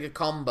V-trigger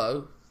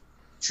combo.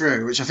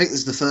 True, which I think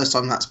is the first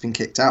time that's been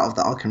kicked out of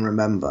that I can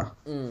remember.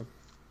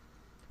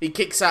 He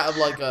kicks out of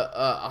like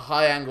a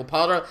high angle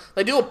pile driver.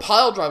 They do a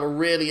pile driver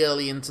really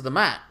early into the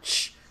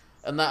match,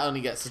 and that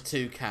only gets to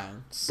 2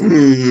 counts. I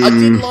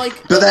did like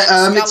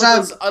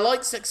I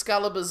liked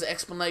Excalibur's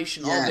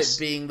explanation of it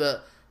being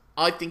that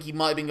I think he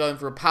might have been going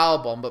for a power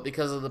bomb, but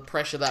because of the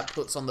pressure that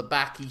puts on the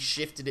back, he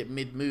shifted it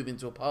mid-move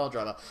into a pile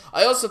driver.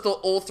 I also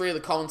thought all 3 of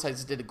the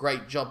commentators did a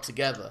great job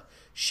together,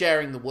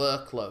 sharing the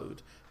workload.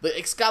 The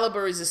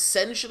Excalibur is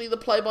essentially the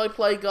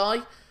play-by-play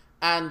guy,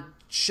 and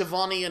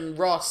Schiavone and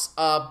Ross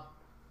are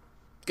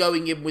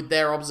going in with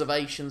their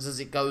observations as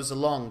it goes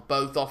along,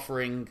 both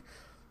offering,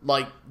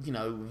 like, you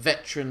know,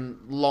 veteran,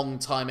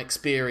 long-time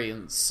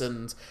experience,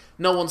 and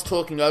no one's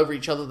talking over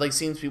each other. They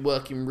seem to be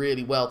working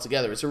really well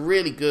together. It's a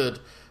really good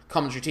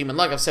commentary team, and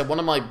like I've said, one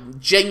of my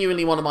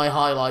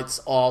highlights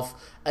of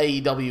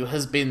AEW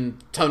has been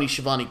Tony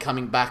Schiavone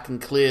coming back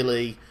and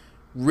clearly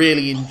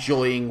really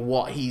enjoying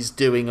what he's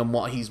doing and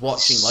what he's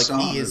watching. Like,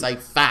 he is a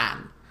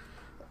fan.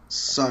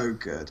 So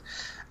good.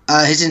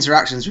 His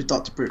interactions with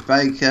Dr. Britt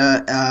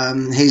Baker,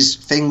 his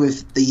thing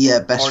with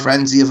the best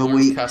friends the other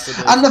week,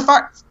 and the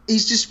fact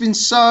he's just been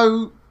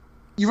so...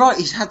 You're right,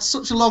 he's had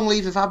such a long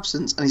leave of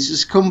absence, and he's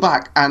just come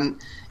back,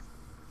 and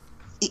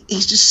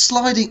he's just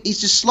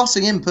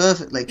slotting in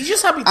perfectly. He's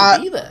just happy to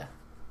be there.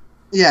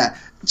 Yeah.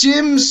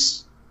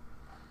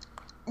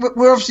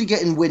 We're obviously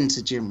getting wind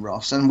to Jim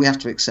Ross, and we have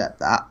to accept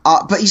that.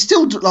 But he's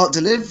still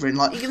delivering.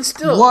 Like, he's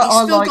still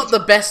got the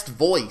best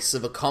voice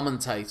of a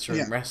commentator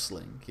in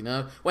wrestling. You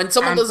know, when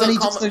someone does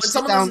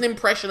an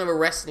impression of a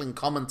wrestling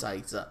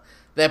commentator,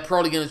 they're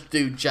probably going to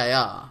do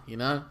JR. You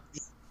know.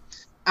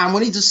 And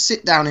when he does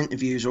sit-down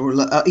interviews, or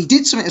he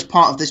did something as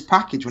part of this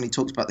package when he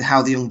talked about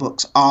how the Young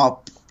Bucks are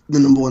the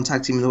number 1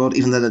 tag team in the world,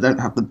 even though they don't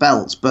have the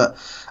belts. But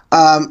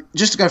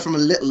just to go from a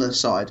little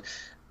aside,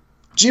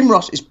 Jim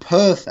Ross is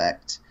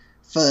perfect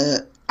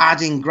for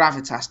adding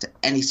gravitas to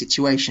any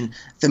situation.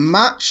 The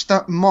match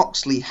that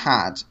Moxley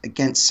had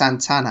against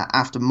Santana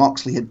after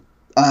Moxley had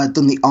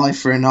done the eye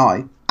for an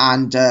eye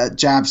and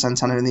jabbed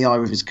Santana in the eye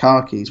with his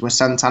car keys, where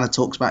Santana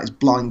talks about his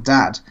blind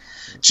dad,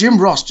 Jim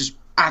Ross just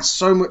adds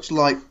so much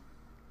like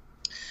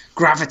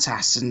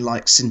gravitas and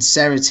like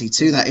sincerity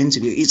to that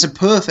interview. It's a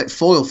perfect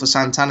foil for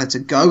Santana to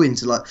go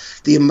into like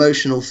the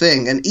emotional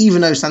thing, and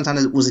even though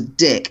Santana was a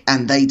dick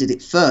and they did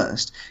it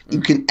first, you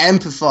can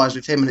empathise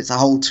with him, and it's a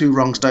whole 2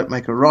 wrongs don't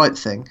make a right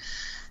thing.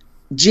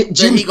 Jim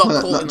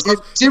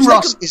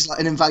Ross is like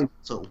an invaluable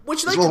tool.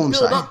 Which they can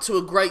build up to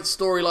a great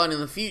storyline in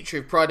the future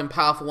if Pride and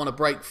Powerful want to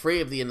break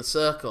free of the Inner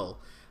Circle,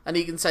 and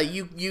he can say,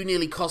 you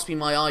nearly cost me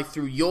my eye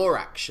through your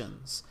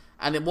actions,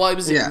 and why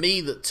was it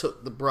me that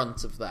took the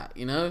brunt of that,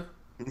 you know?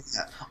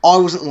 Yeah. I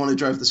wasn't the one who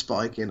drove the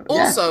spike in.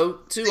 Also,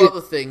 2 other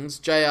things.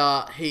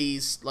 JR,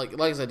 he's like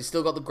I said, he's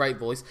still got the great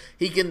voice.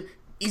 He's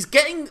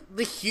getting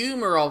the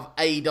humour of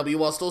AEW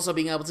whilst also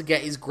being able to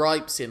get his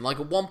gripes in. Like,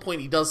 at one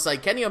point he does say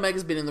Kenny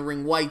Omega's been in the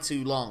ring way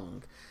too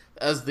long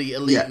as the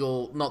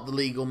illegal, not the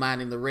legal man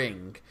in the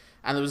ring,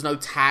 and there was no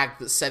tag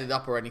that set it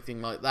up or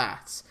anything like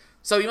that.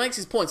 So he makes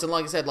his points, and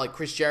like I said, like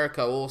Chris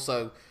Jericho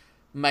also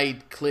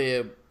made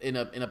clear in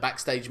a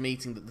backstage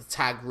meeting that the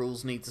tag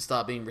rules need to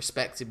start being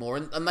respected more,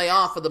 and they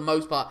are for the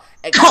most part,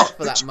 except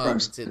for that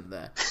moment in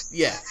there.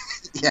 Yeah.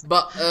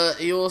 But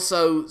he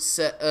also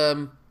said,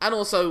 and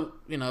also,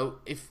 you know,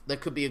 if there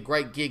could be a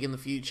great gig in the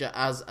future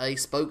as a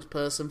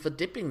spokesperson for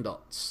Dipping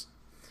Dots,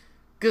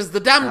 because the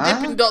damn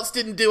Dipping Dots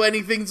didn't do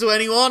anything to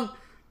anyone.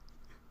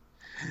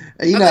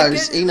 He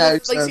knows. They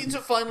seem to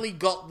have finally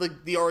got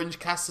the Orange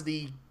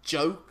Cassidy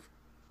joke.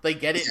 They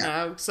get it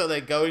now, so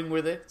they're going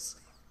with it.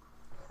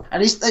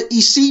 And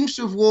he seems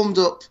to have warmed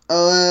up,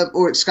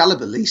 or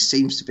Excalibur at least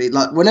seems to be,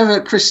 like,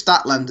 whenever Chris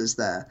Statlander's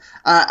there,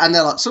 and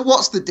they're like, so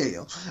what's the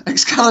deal?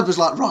 Excalibur's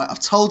like, right, I've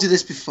told you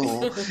this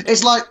before.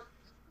 It's like,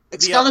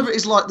 Excalibur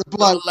is like the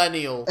bloke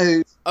millennial.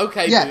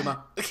 Boomer.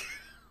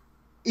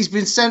 He's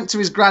been sent to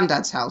his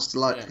granddad's house to,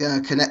 like,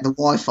 connect the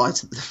Wi-Fi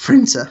to the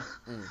printer.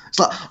 It's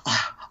like,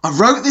 I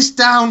wrote this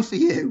down for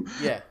you.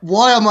 Yeah.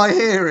 Why am I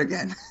here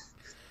again?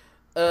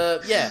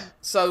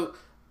 So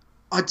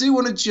I do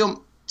want to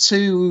jump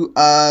to,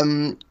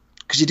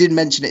 because you did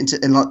mention it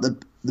in like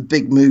the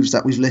big moves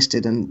that we've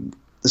listed and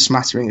the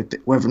smattering of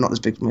whether or not there's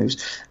big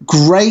moves.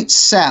 Great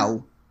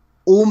sell,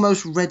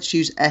 almost Red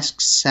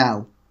Shoes-esque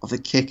sell of a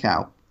kick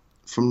out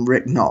from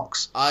Rick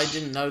Knox. I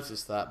didn't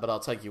notice that, but I'll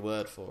take your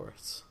word for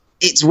it.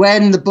 It's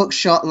when the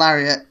buckshot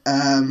lariat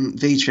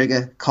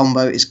V-trigger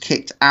combo is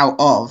kicked out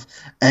of,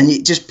 and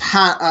you just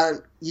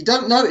you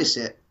don't notice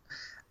it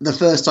the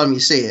first time you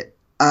see it.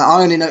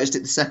 I only noticed it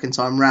the second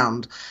time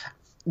round.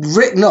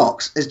 Rick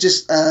Knox has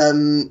just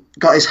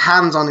got his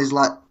hands on his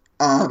like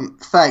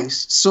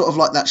face, sort of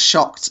like that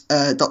shocked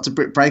Dr.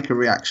 Britt Baker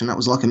reaction that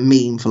was like a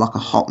meme for like a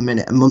hot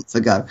minute a month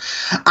ago,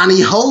 and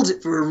he holds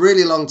it for a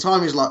really long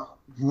time. He's like,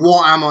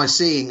 what am I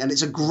seeing? And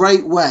it's a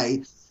great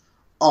way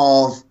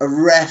of a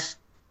ref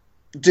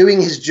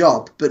doing his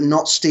job, but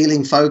not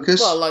stealing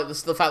focus. Well, like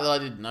the fact that I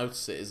didn't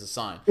notice it is a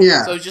sign.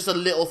 Yeah. So it's just a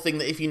little thing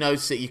that if you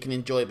notice it, you can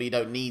enjoy it, but you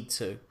don't need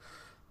to.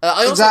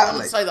 I also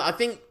want to say that I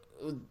think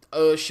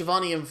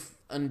Shivani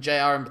and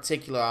JR in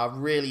particular are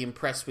really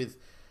impressed with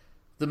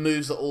the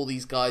moves that all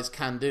these guys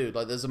can do.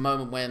 Like, there's a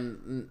moment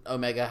when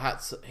Omega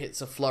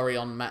hits a flurry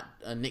on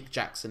Nick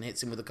Jackson,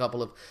 hits him with a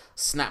couple of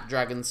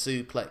Snapdragon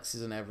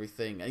suplexes and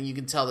everything, and you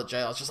can tell that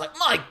JR's just like,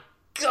 my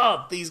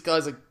God, these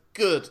guys are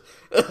good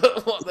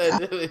at what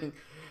they're doing.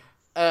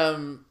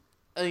 And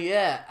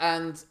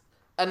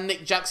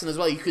Nick Jackson as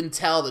well. You can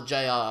tell that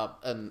JR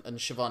and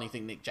Shivani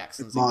think Nick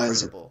Jackson's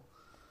incredible.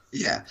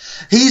 Yeah.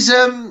 His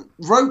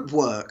rope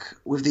work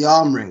with the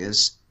arm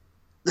ringers,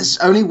 there's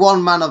only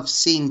one man I've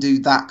seen do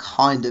that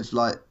kind of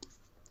like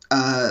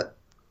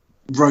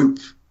rope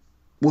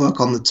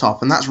work on the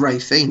top, and that's Rey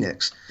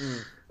Fenix.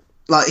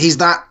 Like, he's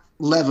that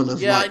level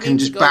of can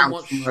just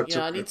bounce.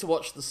 I need to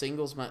watch the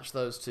singles match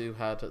those two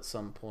had at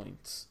some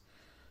point.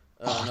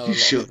 I know a lot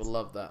of people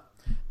love that.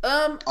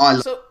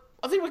 So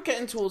I think we're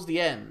getting towards the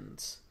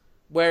end,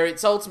 where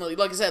it's ultimately,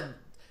 like I said,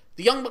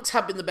 the Young Bucks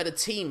have been the better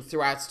team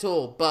throughout it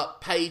all, but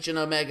Page and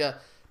Omega,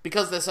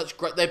 because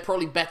they're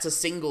probably better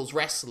singles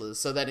wrestlers,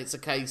 so then it's a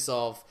case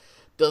of,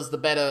 does the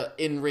better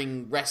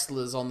in-ring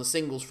wrestlers on the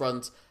singles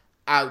front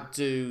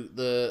outdo do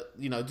the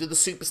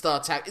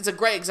superstar tag? It's a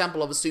great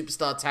example of a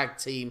superstar tag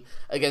team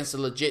against a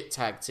legit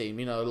tag team,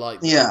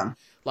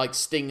 like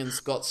Sting and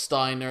Scott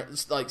Steiner,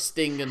 like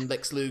Sting and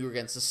Lex Luger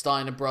against the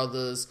Steiner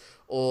brothers,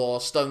 or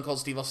Stone Cold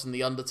Steve Austin and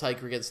The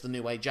Undertaker against the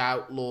New Age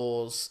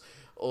Outlaws,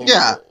 or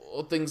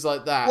things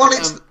like that. Well,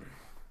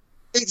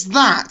 it's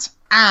that,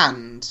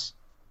 and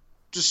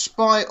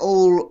despite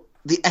all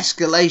the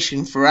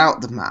escalation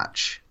throughout the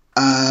match,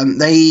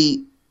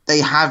 they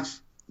have,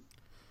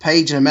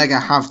 Page and Omega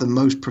have the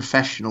most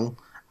professional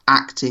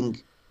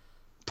acting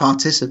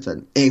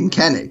participant in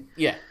Kenny.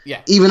 Yeah.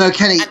 Even though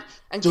Kenny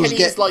and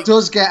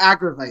does get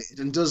aggravated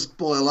and does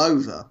boil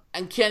over.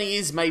 And Kenny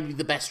is maybe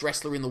the best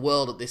wrestler in the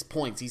world at this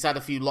point. He's had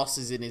a few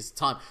losses in his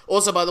time.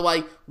 Also, by the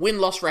way,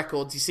 win-loss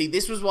records. You see,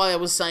 this was why I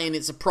was saying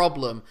it's a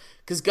problem.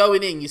 Because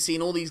going in, you're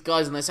seeing all these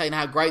guys and they're saying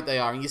how great they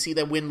are. And you see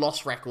their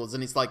win-loss records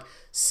and it's like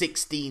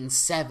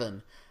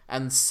 16-7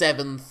 and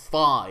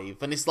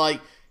 7-5. And it's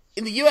like,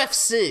 in the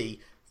UFC,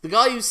 the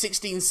guy who's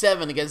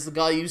 16-7 against the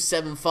guy who's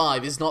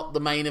 7-5 is not the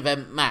main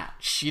event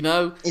match, you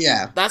know?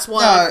 Yeah. That's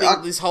why I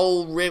think this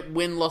whole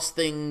win-loss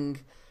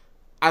thing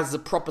as a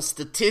proper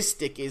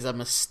statistic is a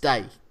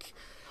mistake.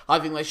 I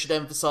think they should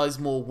emphasize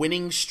more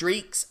winning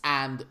streaks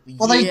and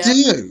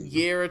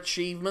year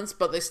achievements,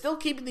 but they're still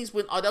keeping these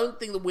I don't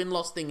think the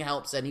win-loss thing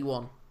helps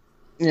anyone.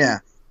 Yeah.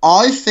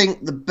 I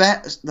think the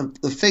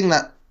thing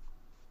that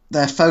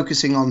they're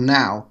focusing on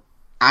now,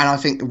 and I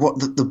think what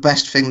the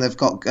best thing they've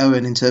got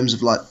going in terms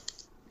of like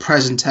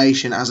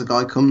presentation as a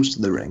guy comes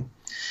to the ring,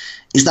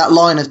 is that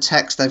line of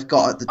text they've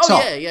got at the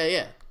top.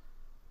 Yeah.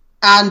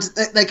 And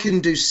they can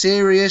do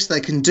serious. They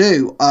can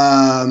do.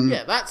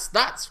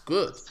 That's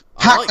good.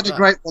 Pac had a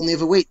great one the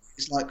other week.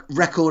 It's like,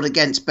 record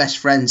against best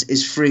friends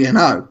is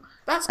 3-0,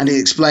 and he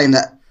explained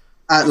that.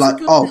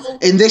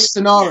 In this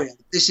scenario,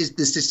 this is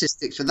the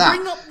statistic for that.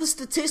 Bring up the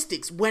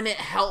statistics when it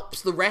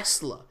helps the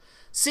wrestler.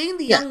 Seeing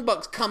the Young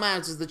Bucks come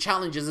out as the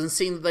challengers and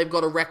seeing that they've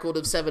got a record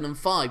of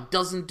 7-5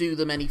 doesn't do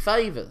them any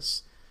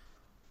favors.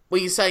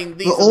 Well, you're saying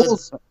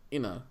these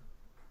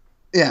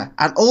Yeah,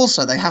 and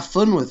also they have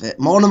fun with it.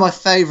 One of my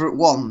favourite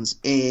ones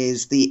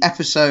is the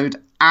episode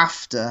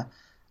after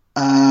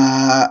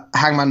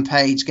Hangman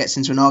Page gets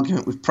into an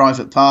argument with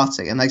Private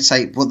Party, and they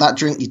say, well, that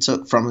drink you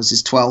took from us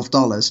is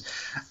 $12.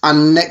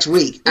 And next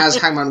week, as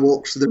Hangman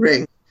walks to the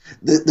ring,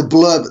 the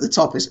blurb at the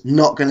top is,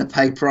 not going to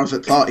pay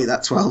Private Party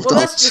that $12.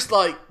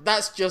 Well,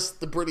 that's just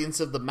the brilliance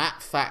of the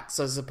Matt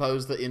facts, I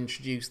suppose, that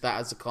introduced that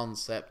as a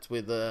concept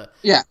with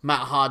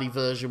Matt Hardy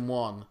version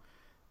 1.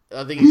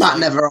 I think Matt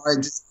never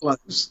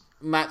disclosed.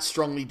 Matt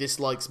strongly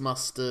dislikes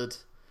mustard.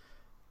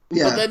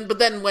 Yeah. But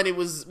then when he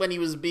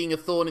was being a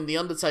thorn in the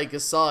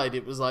Undertaker's side,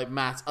 it was like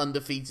Matt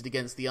undefeated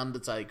against the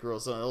Undertaker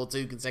or something, or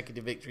 2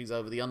 consecutive victories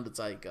over the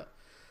Undertaker.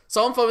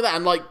 So I'm fine with that.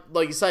 And like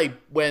you say,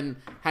 when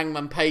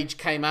Hangman Page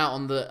came out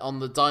on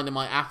the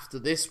Dynamite after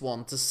this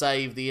one to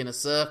save the Inner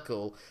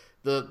Circle,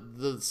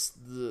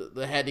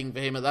 the heading for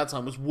him at that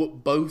time was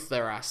whoop both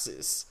their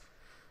asses.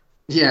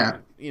 Yeah.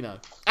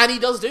 And he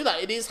does do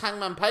that. It is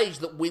Hangman Page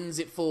that wins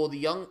it for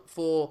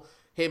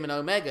him and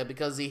Omega,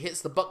 because he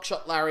hits the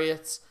buckshot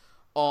lariat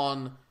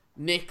on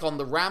Nick on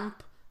the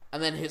ramp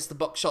and then hits the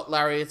buckshot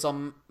lariat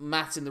on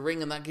Matt in the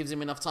ring, and that gives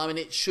him enough time. And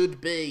it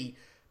should be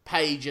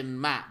Page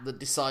and Matt that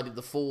decided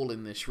the fall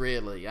in this,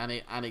 really, and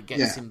it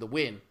gets him the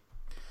win.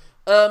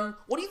 What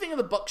do you think of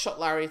the buckshot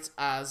lariat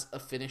as a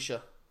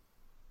finisher?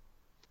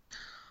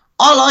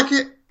 I like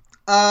it.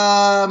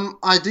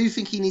 I do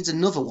think he needs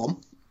another one.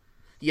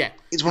 Yeah,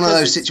 it's one of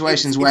those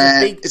situations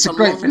where it's a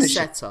great finish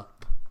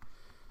setup.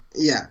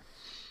 Yeah.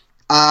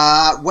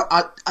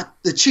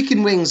 The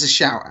chicken wing's a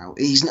shout out.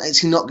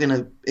 He's not going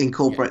to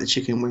incorporate the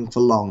chicken wing for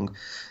long,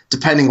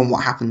 depending on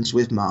what happens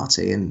with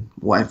Marty and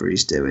whatever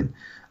he's doing.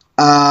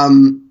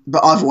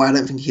 But either way, I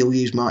don't think he'll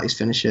use Marty's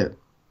finisher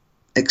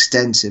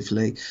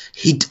extensively.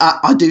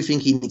 I do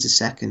think he needs a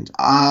second.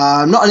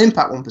 Not an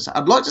Impact 1%.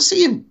 I'd like to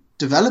see him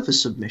develop a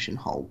submission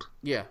hold.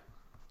 Yeah.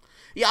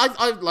 Yeah,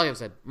 I like I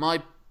said,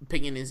 my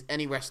opinion is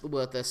any wrestler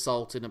worth their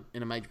salt in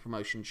a major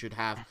promotion should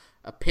have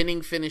a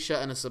pinning finisher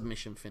and a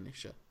submission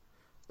finisher.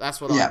 That's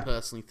what I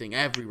personally think.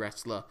 Every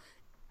wrestler,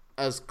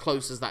 as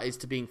close as that is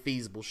to being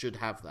feasible, should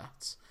have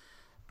that.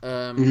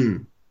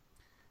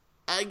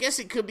 I guess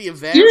it could be a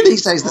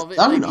variant of it.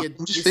 Maybe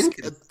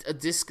a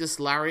discus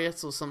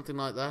lariat or something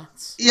like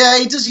that. Yeah,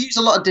 he does use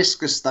a lot of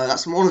discus, though.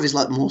 That's one of his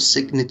more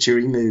signature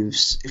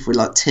moves, if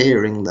we're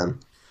tearing them.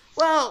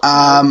 Well,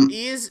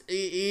 he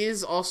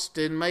is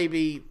Austin.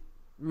 Maybe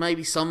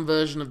some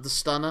version of the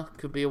stunner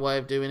could be a way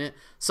of doing it.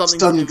 Something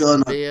stun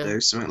gun, I'd do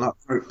something like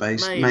rope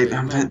base. Maybe. They've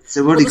the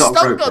already got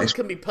stun rope gun base.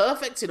 Can be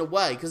perfect in a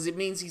way because it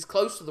means he's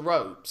close to the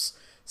ropes.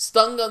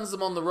 Stun guns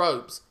them on the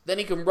ropes, then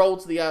he can roll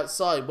to the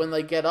outside when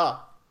they get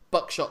up.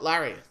 Buckshot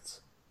lariat.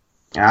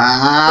 But like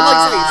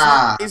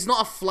I say, it's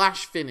not a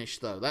flash finish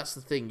though. That's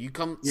the thing. You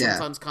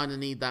sometimes kind of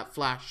need that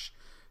flash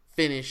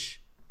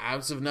finish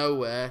out of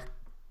nowhere.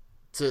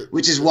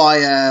 Which is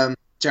why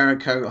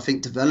Jericho, I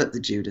think, developed the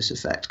Judas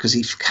effect, because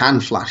he can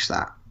flash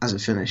that as a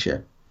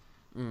finisher.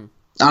 And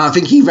I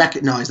think he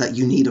recognised that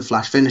you need a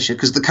flash finisher,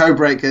 because the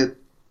Codebreaker,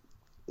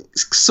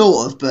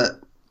 sort of,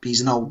 but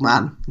he's an old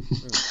man.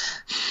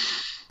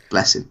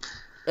 Bless him.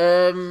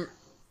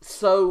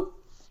 So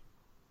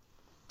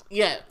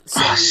he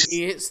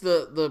hits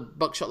the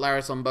buckshot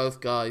lariat on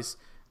both guys,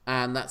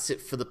 and that's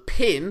it for the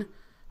pin.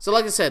 So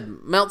like I said,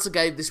 Meltzer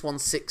gave this one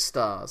 6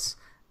 stars.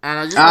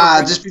 And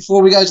just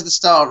before we go to the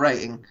star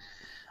rating,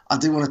 I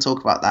do want to talk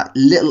about that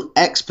little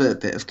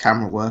expert bit of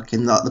camera work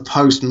in the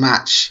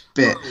post-match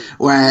bit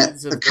where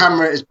the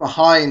camera is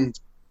behind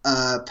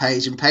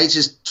Paige, and Paige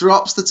just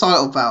drops the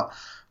title belt,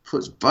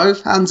 puts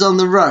both hands on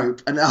the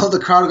rope, and all the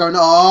crowd are going,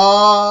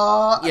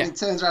 "Oh!" And he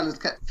turns around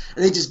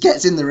and he just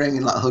gets in the ring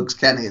and hugs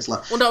Kenny. It's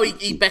like, well, no,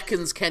 he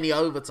beckons Kenny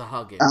over to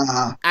hug him,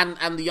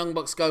 and the Young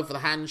Bucks go for the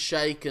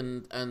handshake,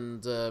 and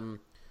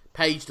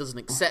Paige doesn't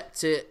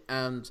accept it,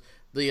 and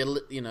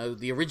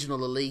the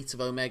original elite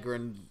of Omega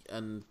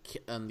and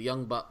the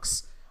Young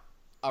Bucks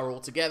are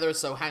all together,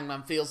 so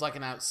Hangman feels like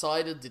an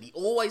outsider. Did he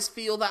always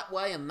feel that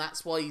way, and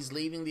that's why he's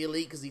leaving the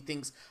elite, because he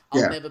thinks,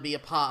 I'll never be a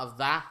part of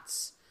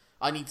that.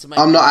 I need to make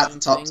I'm not at the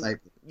top table.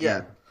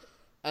 Yeah.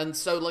 And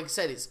so, like I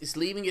said, it's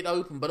leaving it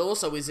open, but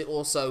also is it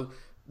also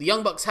the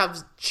Young Bucks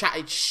have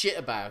chatted shit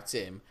about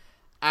him,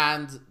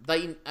 and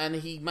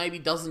he maybe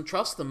doesn't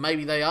trust them.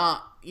 Maybe they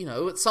are,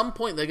 at some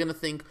point they're going to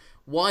think,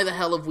 why the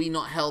hell have we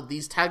not held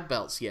these tag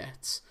belts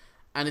yet?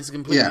 And it's a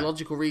completely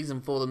logical reason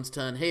for them to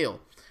turn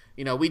heel.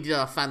 We did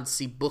our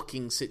fantasy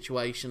booking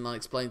situation. I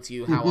explained to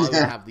you how I would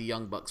have the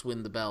Young Bucks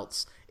win the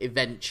belts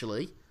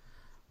eventually.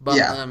 But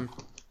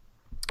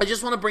I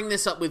just want to bring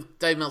this up with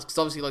Dave Meltzer, because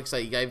obviously, like I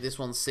say, he gave this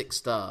one 6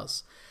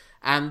 stars.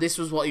 And this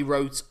was what he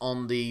wrote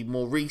on the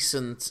more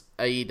recent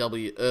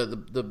AEW,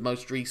 the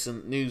most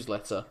recent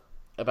newsletter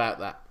about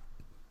that.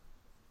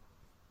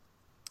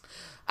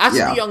 As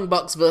the Young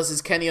Bucks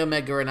versus Kenny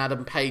Omega and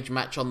Adam Page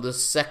match on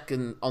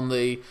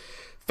the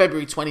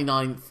February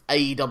 29th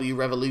AEW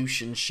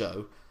Revolution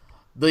show,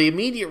 the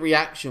immediate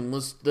reaction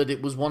was that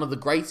it was one of the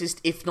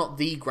greatest, if not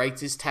the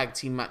greatest, tag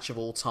team match of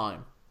all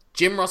time.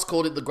 Jim Ross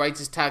called it the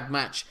greatest tag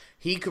match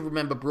he could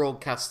remember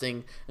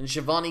broadcasting, and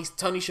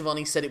Tony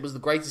Schiavone said it was the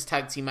greatest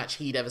tag team match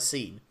he'd ever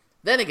seen.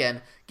 Then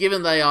again,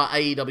 given they are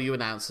AEW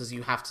announcers,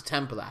 you have to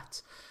temper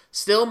that.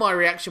 Still, my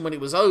reaction when it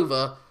was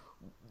over,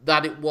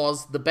 that it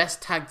was the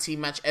best tag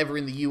team match ever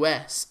in the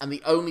US, and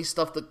the only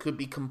stuff that could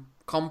be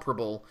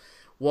comparable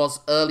was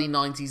early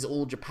 90s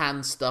All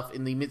Japan stuff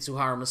in the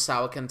Mitsuharu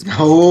Misawa, Kenta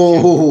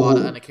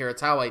Kobashi, and Akira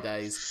Taue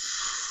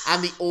days,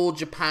 and the All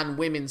Japan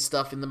women's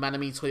stuff in the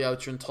Manami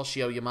Toyota and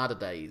Toshio Yamada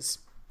days.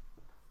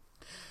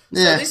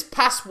 So this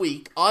past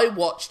week, I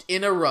watched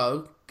in a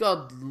row,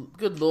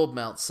 good Lord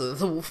Meltzer,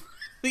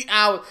 the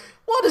hour,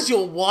 what does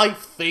your wife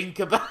think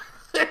about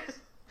it?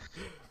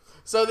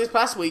 So this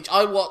past week,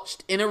 I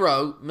watched in a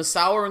row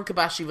Misawa and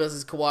Kobashi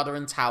versus Kawada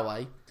and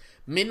Taue,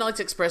 Midnight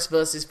Express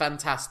versus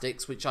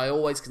Fantastics, which I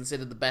always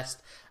considered the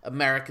best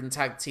American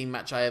tag team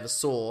match I ever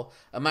saw,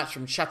 a match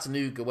from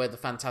Chattanooga where the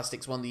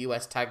Fantastics won the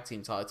US tag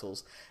team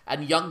titles,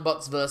 and Young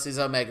Bucks versus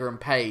Omega and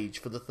Page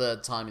for the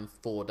 3rd time in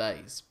 4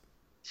 days.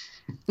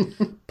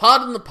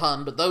 Pardon the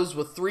pun, but those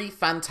were 3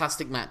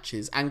 fantastic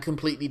matches, and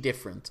completely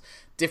different.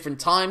 Different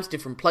times,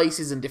 different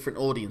places, and different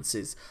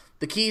audiences.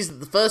 The key is that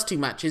the first 2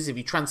 matches, if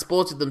you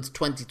transported them to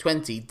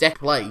 2020, deck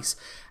place,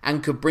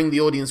 and could bring the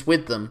audience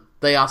with them,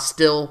 they are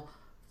still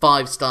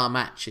 5-star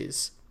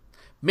matches.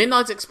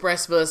 Midnight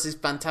Express versus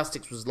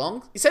Fantastics was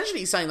long. Essentially,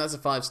 he's saying that's a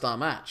 5-star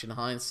match in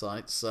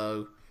hindsight,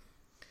 so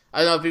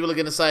I know people are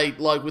going to say,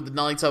 like with the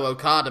Naito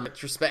Okada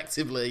match,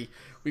 respectively,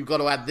 we've got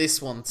to add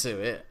this one to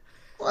it.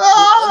 Well,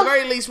 at the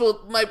very least,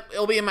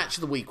 it'll be a match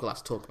of the week we'll have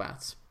to talk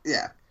about.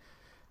 Yeah.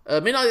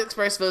 Midnight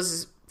Express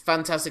versus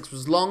Fantastics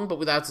was long, but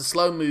without a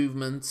slow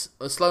moment,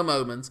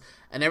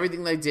 and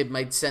everything they did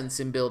made sense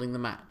in building the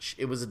match.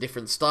 It was a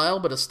different style,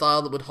 but a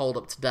style that would hold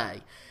up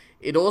today.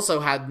 It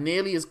also had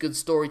nearly as good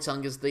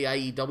storytelling as the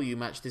AEW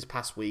match this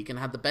past week, and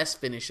had the best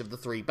finish of the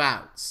 3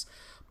 bouts.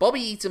 Bobby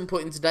Eaton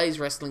put in today's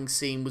wrestling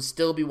scene would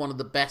still be one of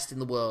the best in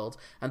the world,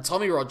 and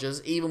Tommy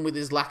Rogers, even with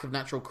his lack of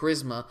natural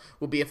charisma,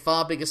 would be a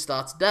far bigger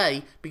star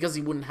today because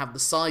he wouldn't have the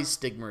size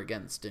stigma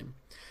against him.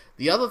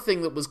 The other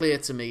thing that was clear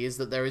to me is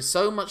that there is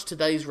so much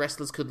today's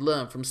wrestlers could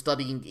learn from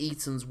studying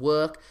Eaton's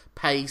work,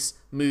 pace,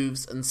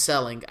 moves, and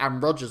selling,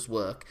 and Rogers'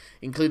 work,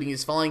 including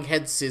his flying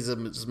head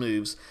scissors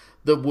moves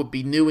that would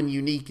be new and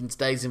unique in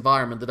today's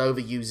environment that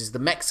overuses the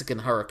Mexican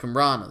Hurricane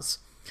Ranas.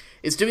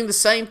 It's doing the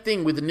same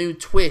thing with a new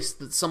twist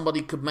that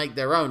somebody could make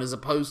their own, as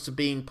opposed to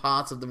being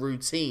part of the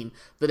routine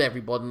that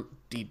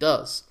everybody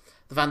does.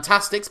 The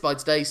Fantastics, by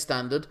today's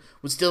standard,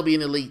 would still be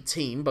an elite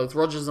team. Both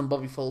Rogers and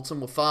Bobby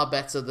Fulton were far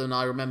better than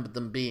I remembered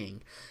them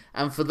being.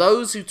 And for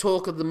those who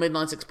talk of the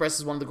Midnight Express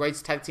as one of the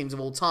greatest tag teams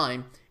of all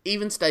time,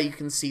 even today you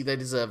can see they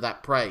deserve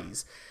that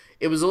praise.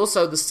 It was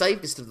also the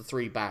safest of the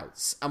 3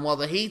 bouts, and while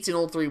the heat in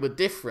all 3 were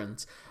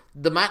different,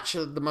 the match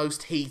had the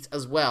most heat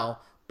as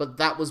well, but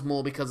that was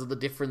more because of the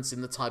difference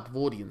in the type of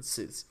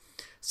audiences.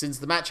 Since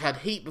the match had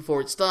heat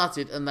before it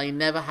started, and they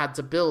never had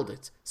to build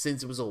it,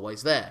 since it was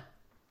always there.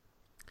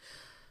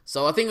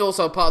 So I think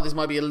also part of this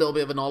might be a little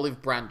bit of an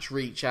olive branch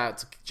reach out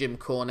to Jim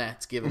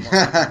Cornette, given what's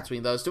happened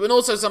between those two. And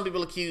also some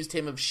people accused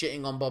him of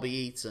shitting on Bobby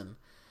Eaton,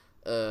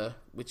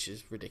 which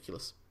is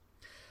ridiculous.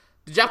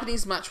 The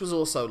Japanese match was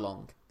also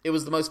long. It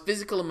was the most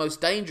physical and most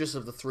dangerous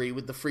of the 3,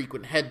 with the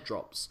frequent head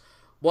drops.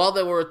 While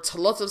there were a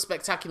lot of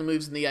spectacular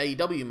moves in the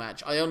AEW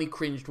match, I only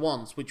cringed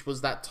once, which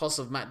was that toss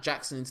of Matt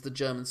Jackson into the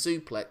German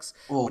suplex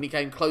when he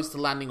came close to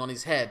landing on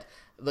his head.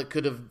 That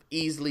could have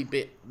easily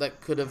been a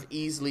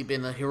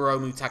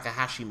Hiromu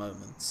Takahashi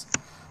moment.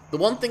 The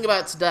one thing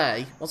about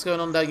today, what's going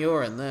on down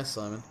your end there,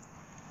 Simon?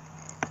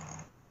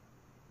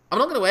 I'm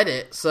not going to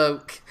edit,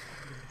 so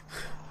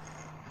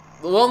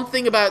the one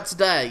thing about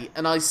today,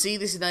 and I see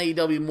this in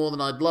AEW more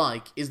than I'd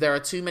like, is there are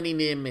too many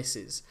near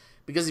misses.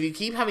 Because if you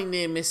keep having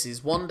near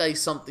misses, one day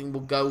something will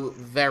go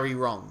very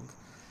wrong.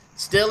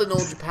 Still, in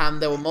All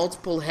Japan, there were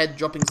multiple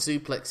head-dropping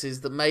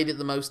suplexes that made it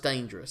the most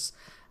dangerous.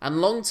 And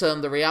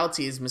long-term, the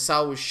reality is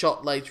Misawa was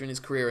shot later in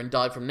his career and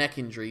died from neck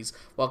injuries,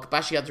 while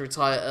Kobashi had to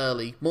retire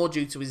early, more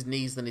due to his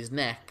knees than his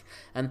neck,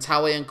 and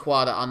Taue and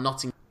Kawada are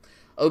not in.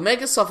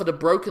 Omega suffered a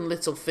broken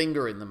little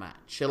finger in the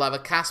match. He'll have a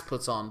cast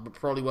put on, but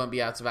probably won't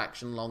be out of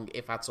action long,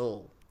 if at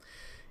all.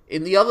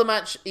 In the other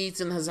match,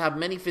 Eaton has had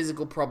many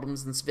physical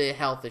problems and severe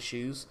health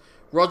issues.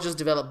 Rogers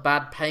developed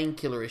bad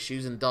painkiller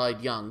issues and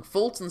died young.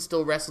 Fulton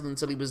still wrestled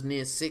until he was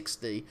near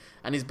 60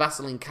 and is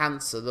battling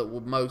cancer that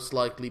would most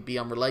likely be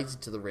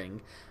unrelated to the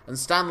ring. And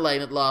Stan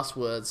Lane, at last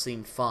word,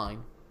 seemed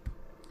fine.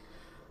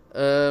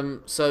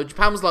 So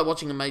Japan was like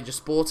watching a major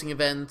sporting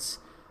event.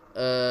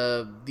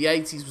 The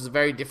 80s was a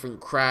very different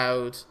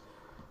crowd.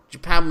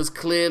 Japan was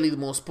clearly the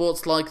more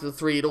sports-like of the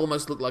 3. It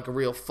almost looked like a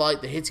real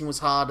fight. The hitting was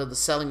harder. The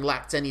selling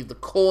lacked any of the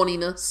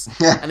corniness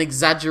and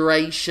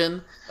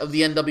exaggeration of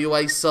the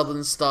NWA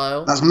Southern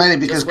style. That's mainly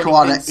because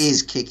Kawada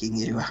is kicking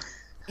you.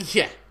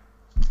 Yeah.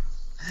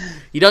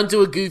 You don't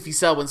do a goofy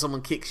sell when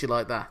someone kicks you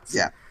like that.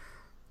 Yeah.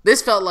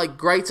 This felt like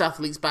great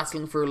athletes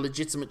battling for a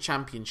legitimate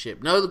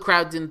championship. No, the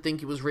crowd didn't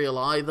think it was real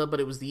either,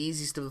 but it was the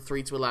easiest of the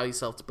 3 to allow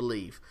yourself to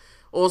believe.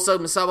 Also,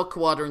 Misawa,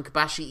 Kawada, and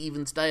Kobashi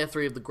even today are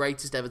 3 of the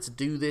greatest ever to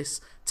do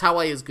this.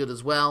 Taue is good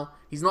as well.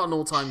 He's not an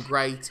all-time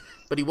great,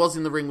 but he was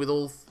in the ring with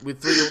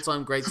 3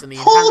 all-time greats, and he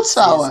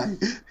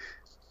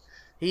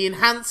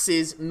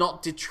enhances,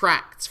 not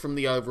detracts from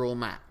the overall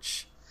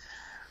match.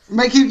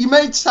 You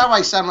made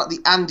Taue sound like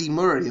the Andy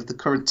Murray of the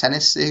current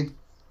tennis scene.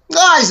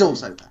 He's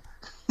also there.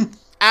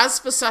 As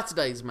for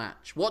Saturday's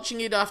match, watching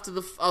it after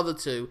the other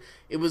 2,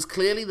 it was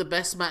clearly the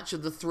best match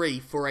of the 3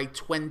 for a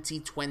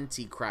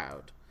 2020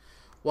 crowd.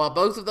 While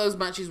both of those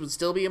matches would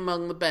still be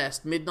among the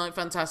best, Midnight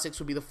Fantastics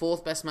would be the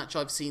 4th best match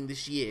I've seen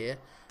this year,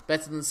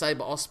 better than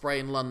Sabre Ospreay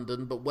in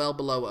London, but well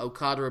below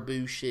Okada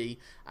Ibushi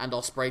and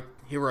Ospreay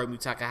Hiromu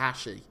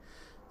Takahashi.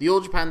 The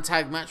All Japan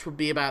tag match would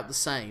be about the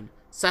same.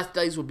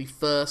 Saturday's would be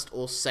 1st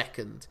or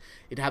 2nd.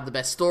 It had the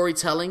best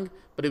storytelling,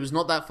 but it was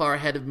not that far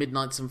ahead of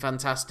Midnights and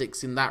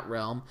Fantastics in that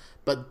realm,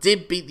 but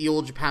did beat the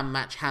All Japan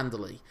match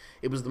handily.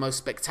 It was the most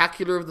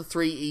spectacular of the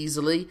 3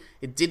 easily.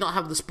 It did not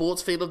have the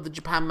sports feel of the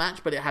Japan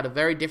match, but it had a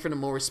very different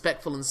and more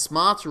respectful and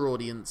smarter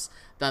audience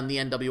than the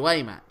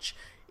NWA match.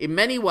 In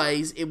many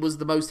ways, it was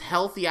the most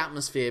healthy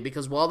atmosphere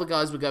because while the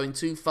guys were going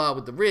too far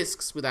with the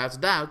risks, without a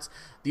doubt,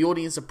 the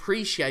audience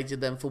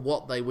appreciated them for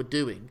what they were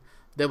doing.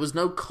 There was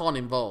no con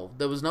involved.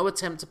 There was no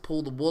attempt to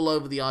pull the wool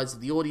over the eyes of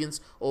the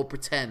audience or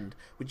pretend,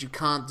 which you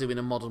can't do in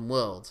a modern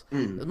world.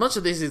 As much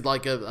of this is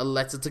like a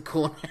letter to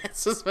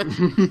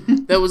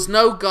Cornette. There was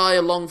no guy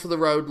along for the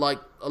ride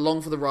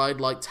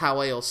like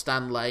Taue or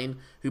Stan Lane,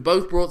 who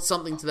both brought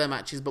something to their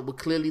matches but were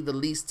clearly the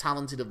least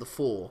talented of the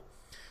 4.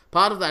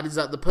 Part of that is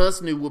that the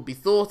person who would be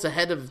thought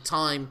ahead of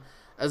time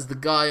as the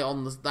guy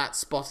on that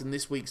spot in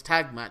this week's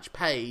tag match,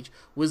 Paige,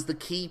 was the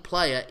key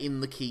player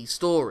in the key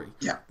story.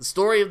 Yeah. The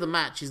story of the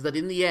match is that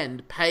in the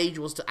end, Paige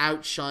was to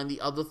outshine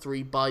the other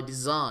three by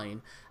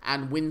design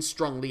and win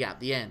strongly at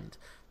the end.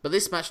 But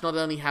this match not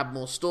only had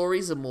more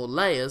stories and more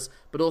layers,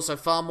 but also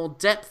far more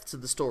depth to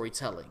the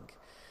storytelling.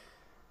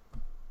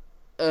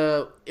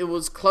 It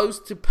was close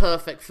to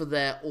perfect for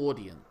their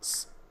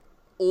audience.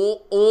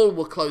 All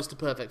were close to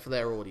perfect for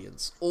their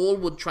audience. All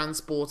would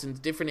transport into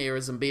different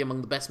eras and be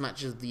among the best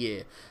matches of the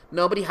year.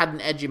 Nobody had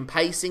an edge in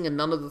pacing, and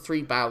none of the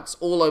three bouts,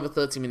 all over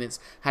 30 minutes,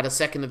 had a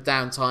second of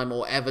downtime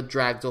or ever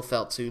dragged or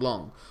felt too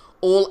long.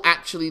 All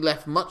actually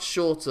left much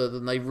shorter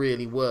than they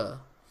really were.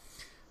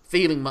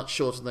 Feeling much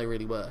shorter than they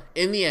really were.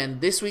 In the end,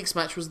 this week's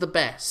match was the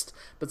best,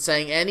 but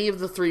saying any of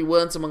the three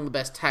weren't among the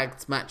best tag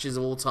matches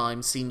of all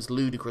time seems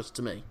ludicrous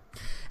to me.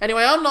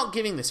 Anyway, I'm not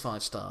giving this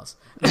 5 stars.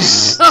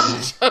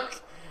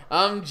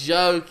 I'm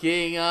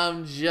joking. I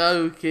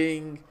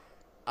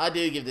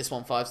do give this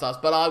one 5 stars,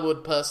 but I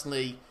would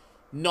personally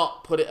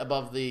not put it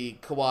above the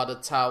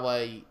Kawada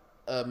Taue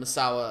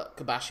Misawa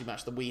Kobashi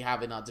match that we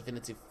have in our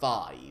definitive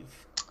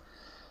 5.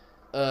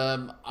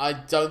 I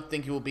don't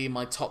think it will be in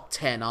my top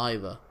 10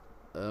 either.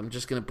 I'm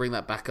just going to bring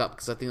that back up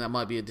because I think that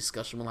might be a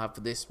discussion we'll have for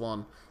this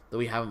one that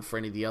we haven't for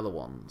any of the other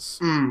ones.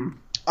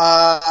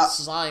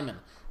 Simon,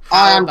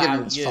 I am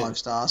giving this 5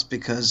 stars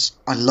because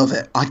I love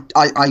it.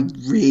 I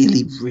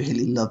really,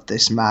 really love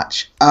this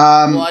match.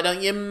 Why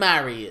don't you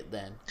marry it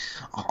then?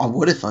 I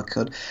would if I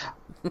could.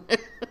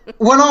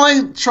 When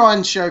I try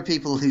and show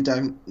people who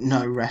don't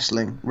know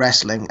wrestling,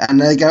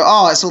 and they go,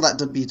 "Oh, it's all that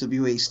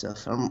WWE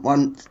stuff,"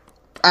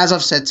 as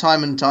I've said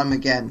time and time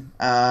again,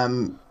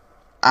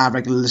 our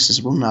regular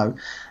listeners will know,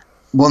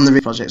 one of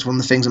the projects, one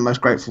of the things I'm most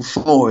grateful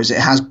for is it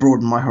has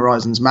broadened my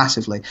horizons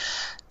massively.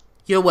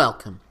 You're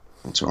welcome.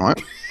 That's all right.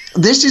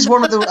 This is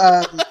one of the.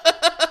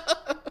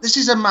 This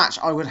is a match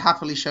I would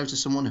happily show to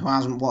someone who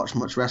hasn't watched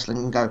much wrestling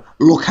and go,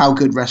 look how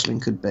good wrestling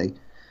could be.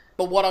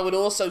 But what I would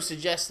also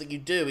suggest that you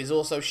do is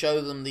also show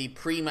them the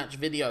pre-match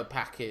video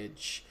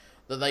package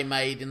that they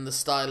made in the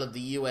style of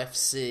the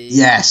UFC.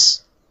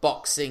 Yes.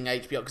 Boxing,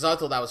 HBO, because I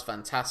thought that was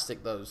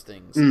fantastic, those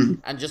things.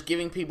 And just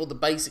giving people the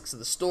basics of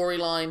the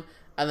storyline,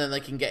 and then they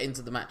can get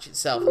into the match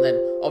itself. And then,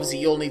 obviously,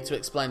 you'll need to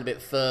explain a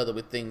bit further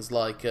with things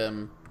like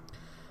the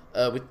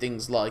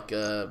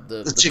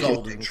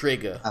golden wing.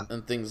 trigger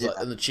and things like,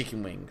 and the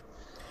chicken wing.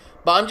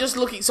 But I'm just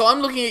looking, so I'm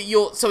looking at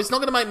your, so it's not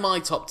going to make my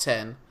top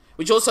 10,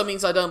 which also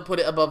means I don't put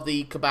it above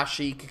the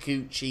Kobashi,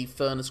 Kikuchi,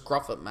 Furnace,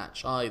 Crawford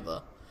match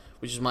either,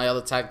 which is my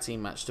other tag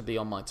team match to be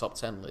on my top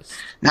 10 list.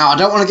 Now, I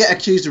don't want to get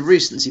accused of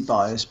recency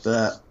bias,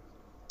 but...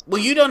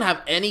 Well, you don't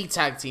have any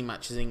tag team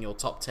matches in your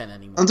top 10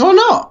 anymore. And do I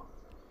not?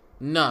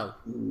 No.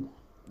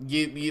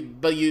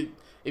 But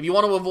if you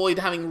want to avoid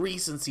having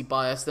recency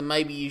bias, then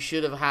maybe you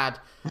should have had,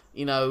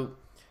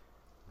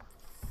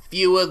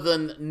 fewer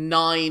than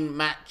 9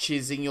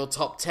 matches in your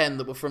top 10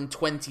 that were from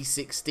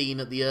 2016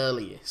 at the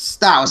earliest.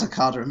 That was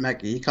Okada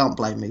Omega. You can't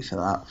blame me for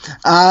that.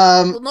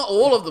 Well, not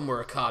all of them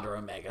were Okada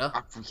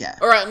Omega. Yeah.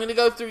 All right, I'm going to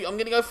go for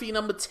your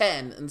number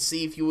 10 and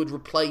see if you would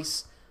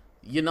replace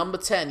your number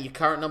 10, your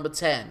current number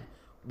 10,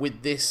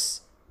 with this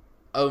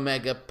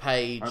Omega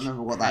Page. I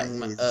remember what that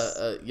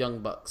is. Young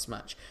Bucks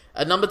match.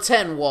 Number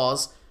 10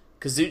 was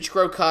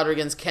Kazuchika Okada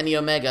against Kenny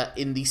Omega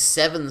in the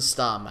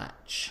 7-star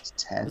match.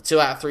 10. The 2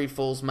 out of 3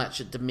 falls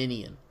match at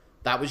Dominion.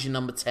 That was your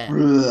number 10.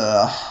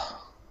 Ugh.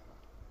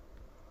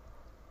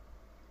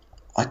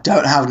 I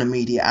don't have an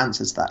immediate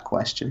answer to that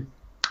question.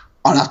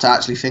 I'd have to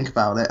actually think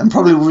about it and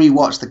probably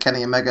rewatch the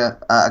Kenny Omega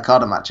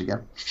Okada match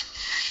again.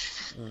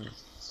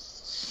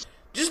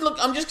 Just look,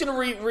 I'm just going to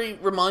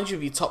remind you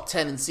of your top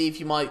 10 and see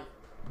if you might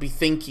be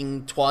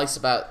thinking twice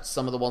about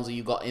some of the ones that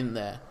you got in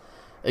there.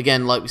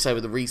 Again, like we say,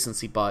 with the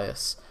recency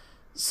bias.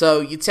 So,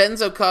 your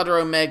 10's Okada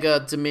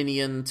Omega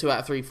Dominion 2 out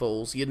of 3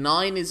 falls. Your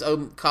 9 is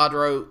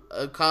Okada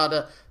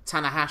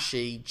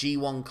Tanahashi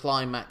G1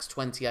 Climax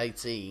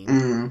 2018.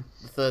 The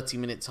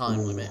 30-minute time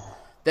limit.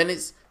 Then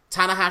it's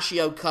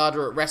Tanahashi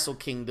Okada at Wrestle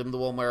Kingdom, the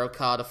one where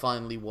Okada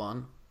finally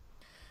won.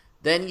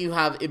 Then you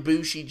have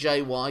Ibushi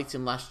Jay White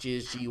in last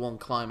year's G1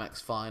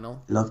 Climax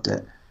final. Loved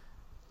it.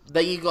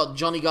 Then you got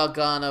Johnny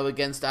Gargano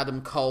against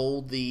Adam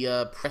Cole, the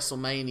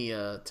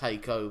WrestleMania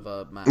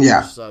takeover match.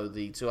 Yeah. So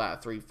the 2 out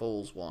of 3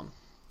 falls one.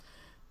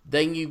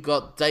 Then you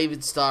got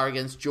David Starr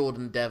against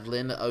Jordan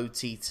Devlin at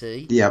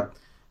OTT. Yep.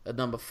 At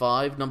number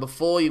 5. Number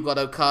 4, you've got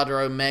Okada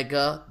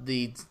Omega,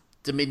 the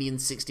Dominion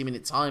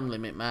 60-minute time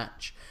limit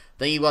match.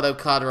 Then you got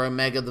Okada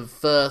Omega, the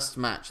first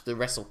match, the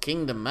Wrestle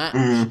Kingdom match.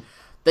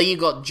 Then you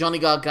got Johnny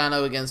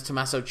Gargano against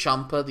Tommaso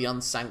Ciampa, the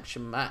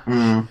unsanctioned match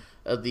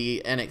of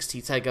the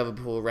NXT TakeOver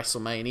before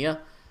WrestleMania.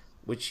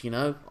 Which,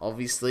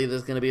 obviously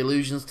there's going to be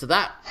allusions to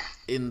that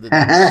in the...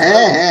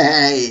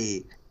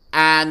 Hey!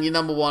 And your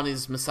number 1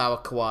 is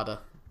Misawa Kawada.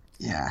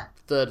 Yeah.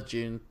 3rd of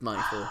June,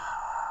 94.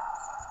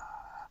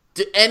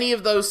 Do any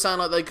of those sound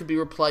like they could be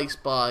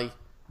replaced by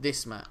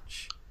this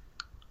match?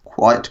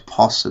 Quite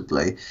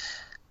possibly.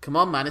 Come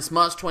on, man. It's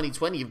March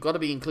 2020. You've got to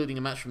be including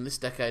a match from this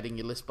decade in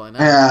your list by now.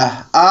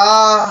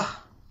 Yeah.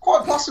 Quite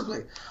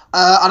possibly.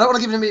 I don't want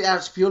to give it immediate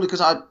answer purely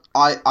because I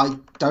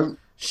don't.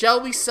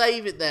 Shall we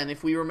save it then,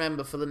 if we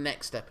remember, for the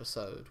next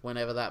episode,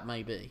 whenever that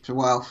may be?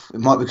 Well, it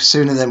might be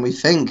sooner than we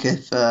think.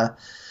 If I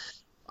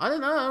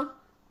don't know.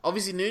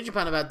 Obviously, New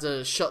Japan have had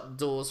to shut the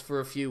doors for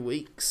a few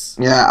weeks.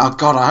 Yeah. Oh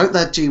God, I hope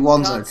that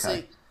G1's Can't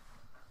okay. see.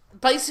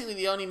 Basically,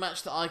 the only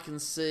match that I can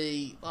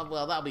see...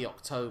 Well, that'll be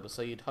October,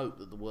 so you'd hope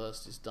that the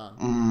worst is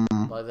done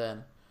by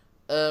then.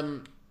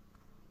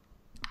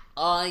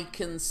 I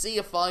can see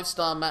a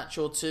 5-star match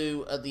or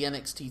two at the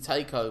NXT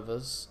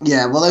takeovers.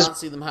 Yeah, well, I can't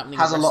see them happening.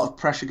 Has a lot of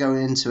pressure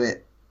going into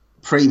it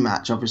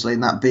pre-match, obviously,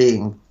 and that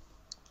being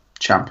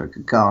Ciampa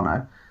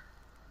Gargano.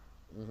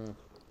 Mm-hmm.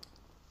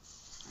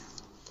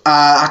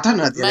 I don't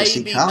know the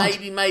NXT card.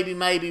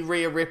 Maybe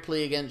Rhea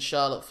Ripley against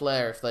Charlotte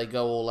Flair if they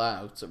go all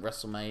out at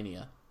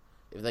WrestleMania,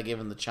 if they're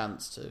given the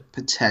chance to.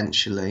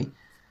 Potentially.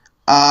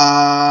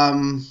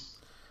 But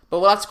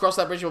we'll have to cross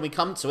that bridge when we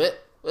come to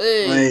it.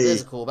 Hey,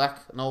 there's a callback,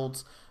 an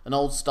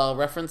old style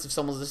reference. If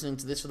someone's listening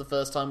to this for the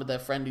first time with their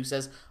friend who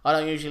says, I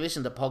don't usually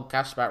listen to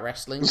podcasts about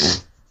wrestling,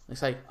 they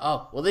say,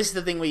 oh, well, this is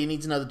the thing where you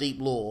need to know the deep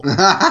lore.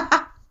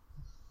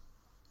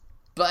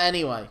 But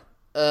anyway,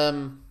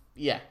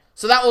 yeah.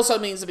 So that also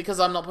means that because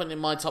I'm not putting in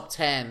my top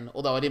 10,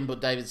 although I didn't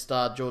put David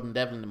Starr, Jordan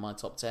Devlin in my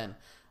top 10,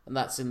 and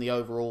that's in the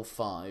overall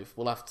 5,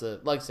 we'll have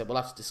to, like I said, we'll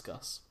have to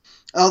discuss.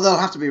 Oh, there'll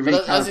have to be recalibration.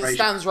 But as it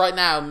stands right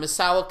now,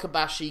 Misawa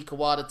Kobashi,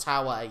 Kawada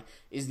Taue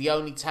is the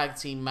only tag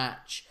team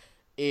match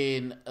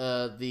in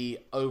the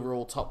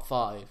overall top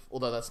 5,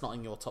 although that's not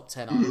in your top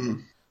 10 either.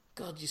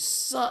 God, you're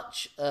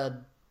such a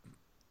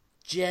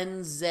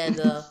Gen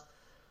Zer.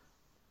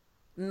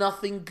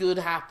 Nothing good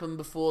happened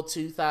before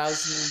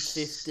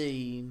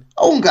 2015.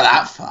 I won't go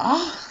that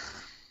far.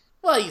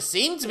 Well, you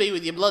seem to be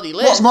with your bloody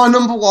list. What's my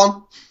number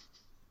 1?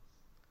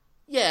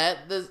 Yeah,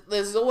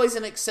 there's always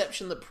an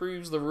exception that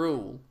proves the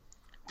rule.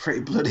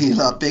 Pretty bloody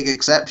big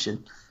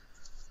exception.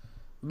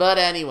 But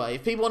anyway,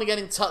 if people want to get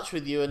in touch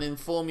with you and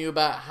inform you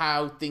about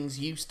how things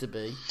used to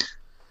be,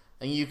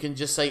 and you can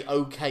just say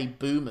 "Okay,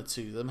 Boomer"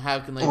 to them, how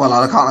can they? Well,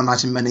 I can't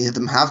imagine many of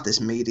them have this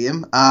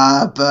medium,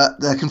 but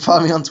they can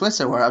find me on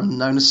Twitter where I'm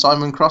known as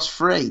Simon Cross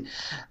Free.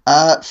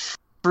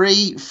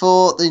 Free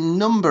for the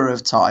number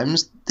of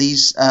times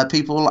these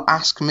people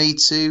ask me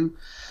to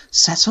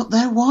set up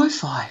their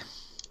Wi-Fi.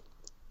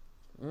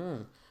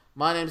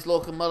 My name's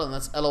Lorcan Mullen,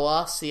 that's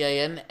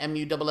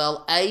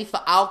LORCANMULLA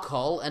for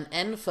alcohol and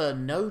N for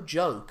no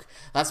joke.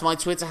 That's my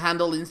Twitter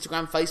handle,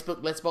 Instagram,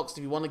 Facebook, Letterboxd.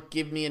 If you want to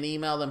give me an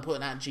email, then put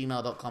it at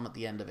gmail.com at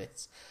the end of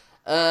it.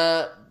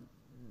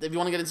 If you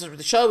want to get in touch with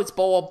the show, it's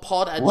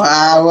BoWobPod at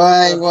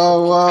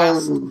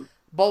gmail.com.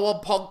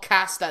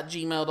 BoWobPodcast at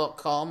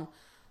gmail.com.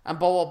 And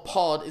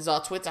BoWobPod is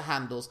our Twitter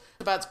handles.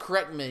 About to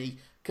correct me,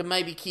 can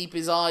maybe keep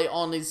his eye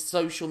on his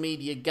social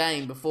media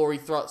game before he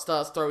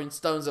starts throwing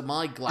stones at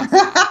my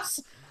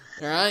glasses.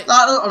 Alright?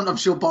 I'm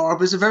sure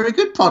Bob is a very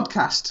good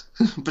podcast,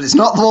 but it's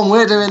not the one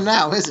we're doing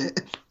now, is it?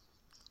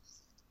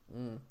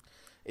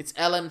 It's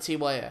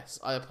LMTYS.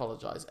 I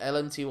apologise.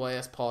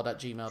 LMTYSpod at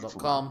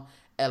gmail.com.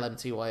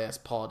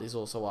 LMTYSpod is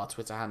also our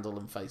Twitter handle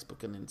and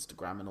Facebook and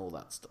Instagram and all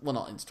that stuff. Well,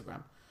 not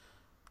Instagram.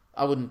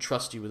 I wouldn't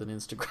trust you with an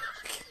Instagram.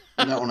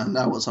 You don't want to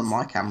know what's on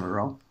my camera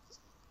roll.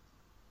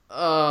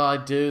 Oh, I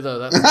do, though.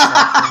 That's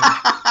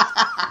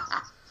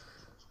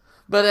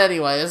But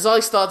anyway, as I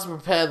start to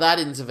prepare that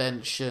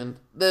intervention,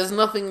 there's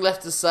nothing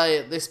left to say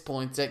at this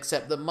point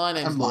except that my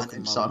name's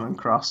Simon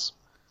Cross.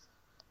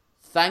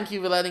 Thank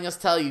you for letting us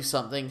tell you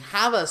something.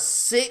 Have a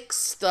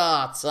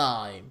 6-star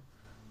time.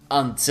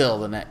 Until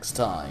the next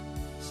time.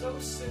 So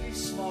city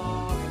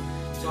smog,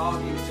 dog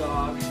eat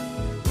dog,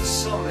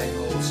 some may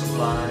hold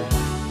sublime.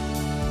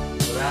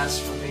 But as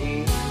for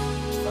me,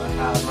 if I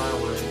had my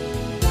way,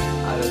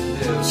 I'd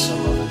have lived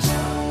some other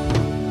time.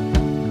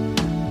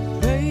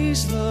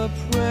 Raise the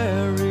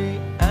prairie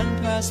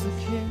and pass the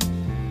king.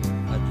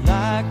 I'd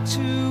like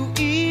to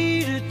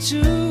eat it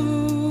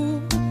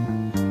too.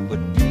 But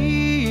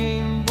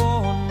being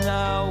born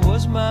now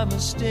was my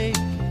mistake.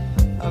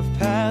 I've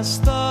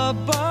passed the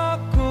bar.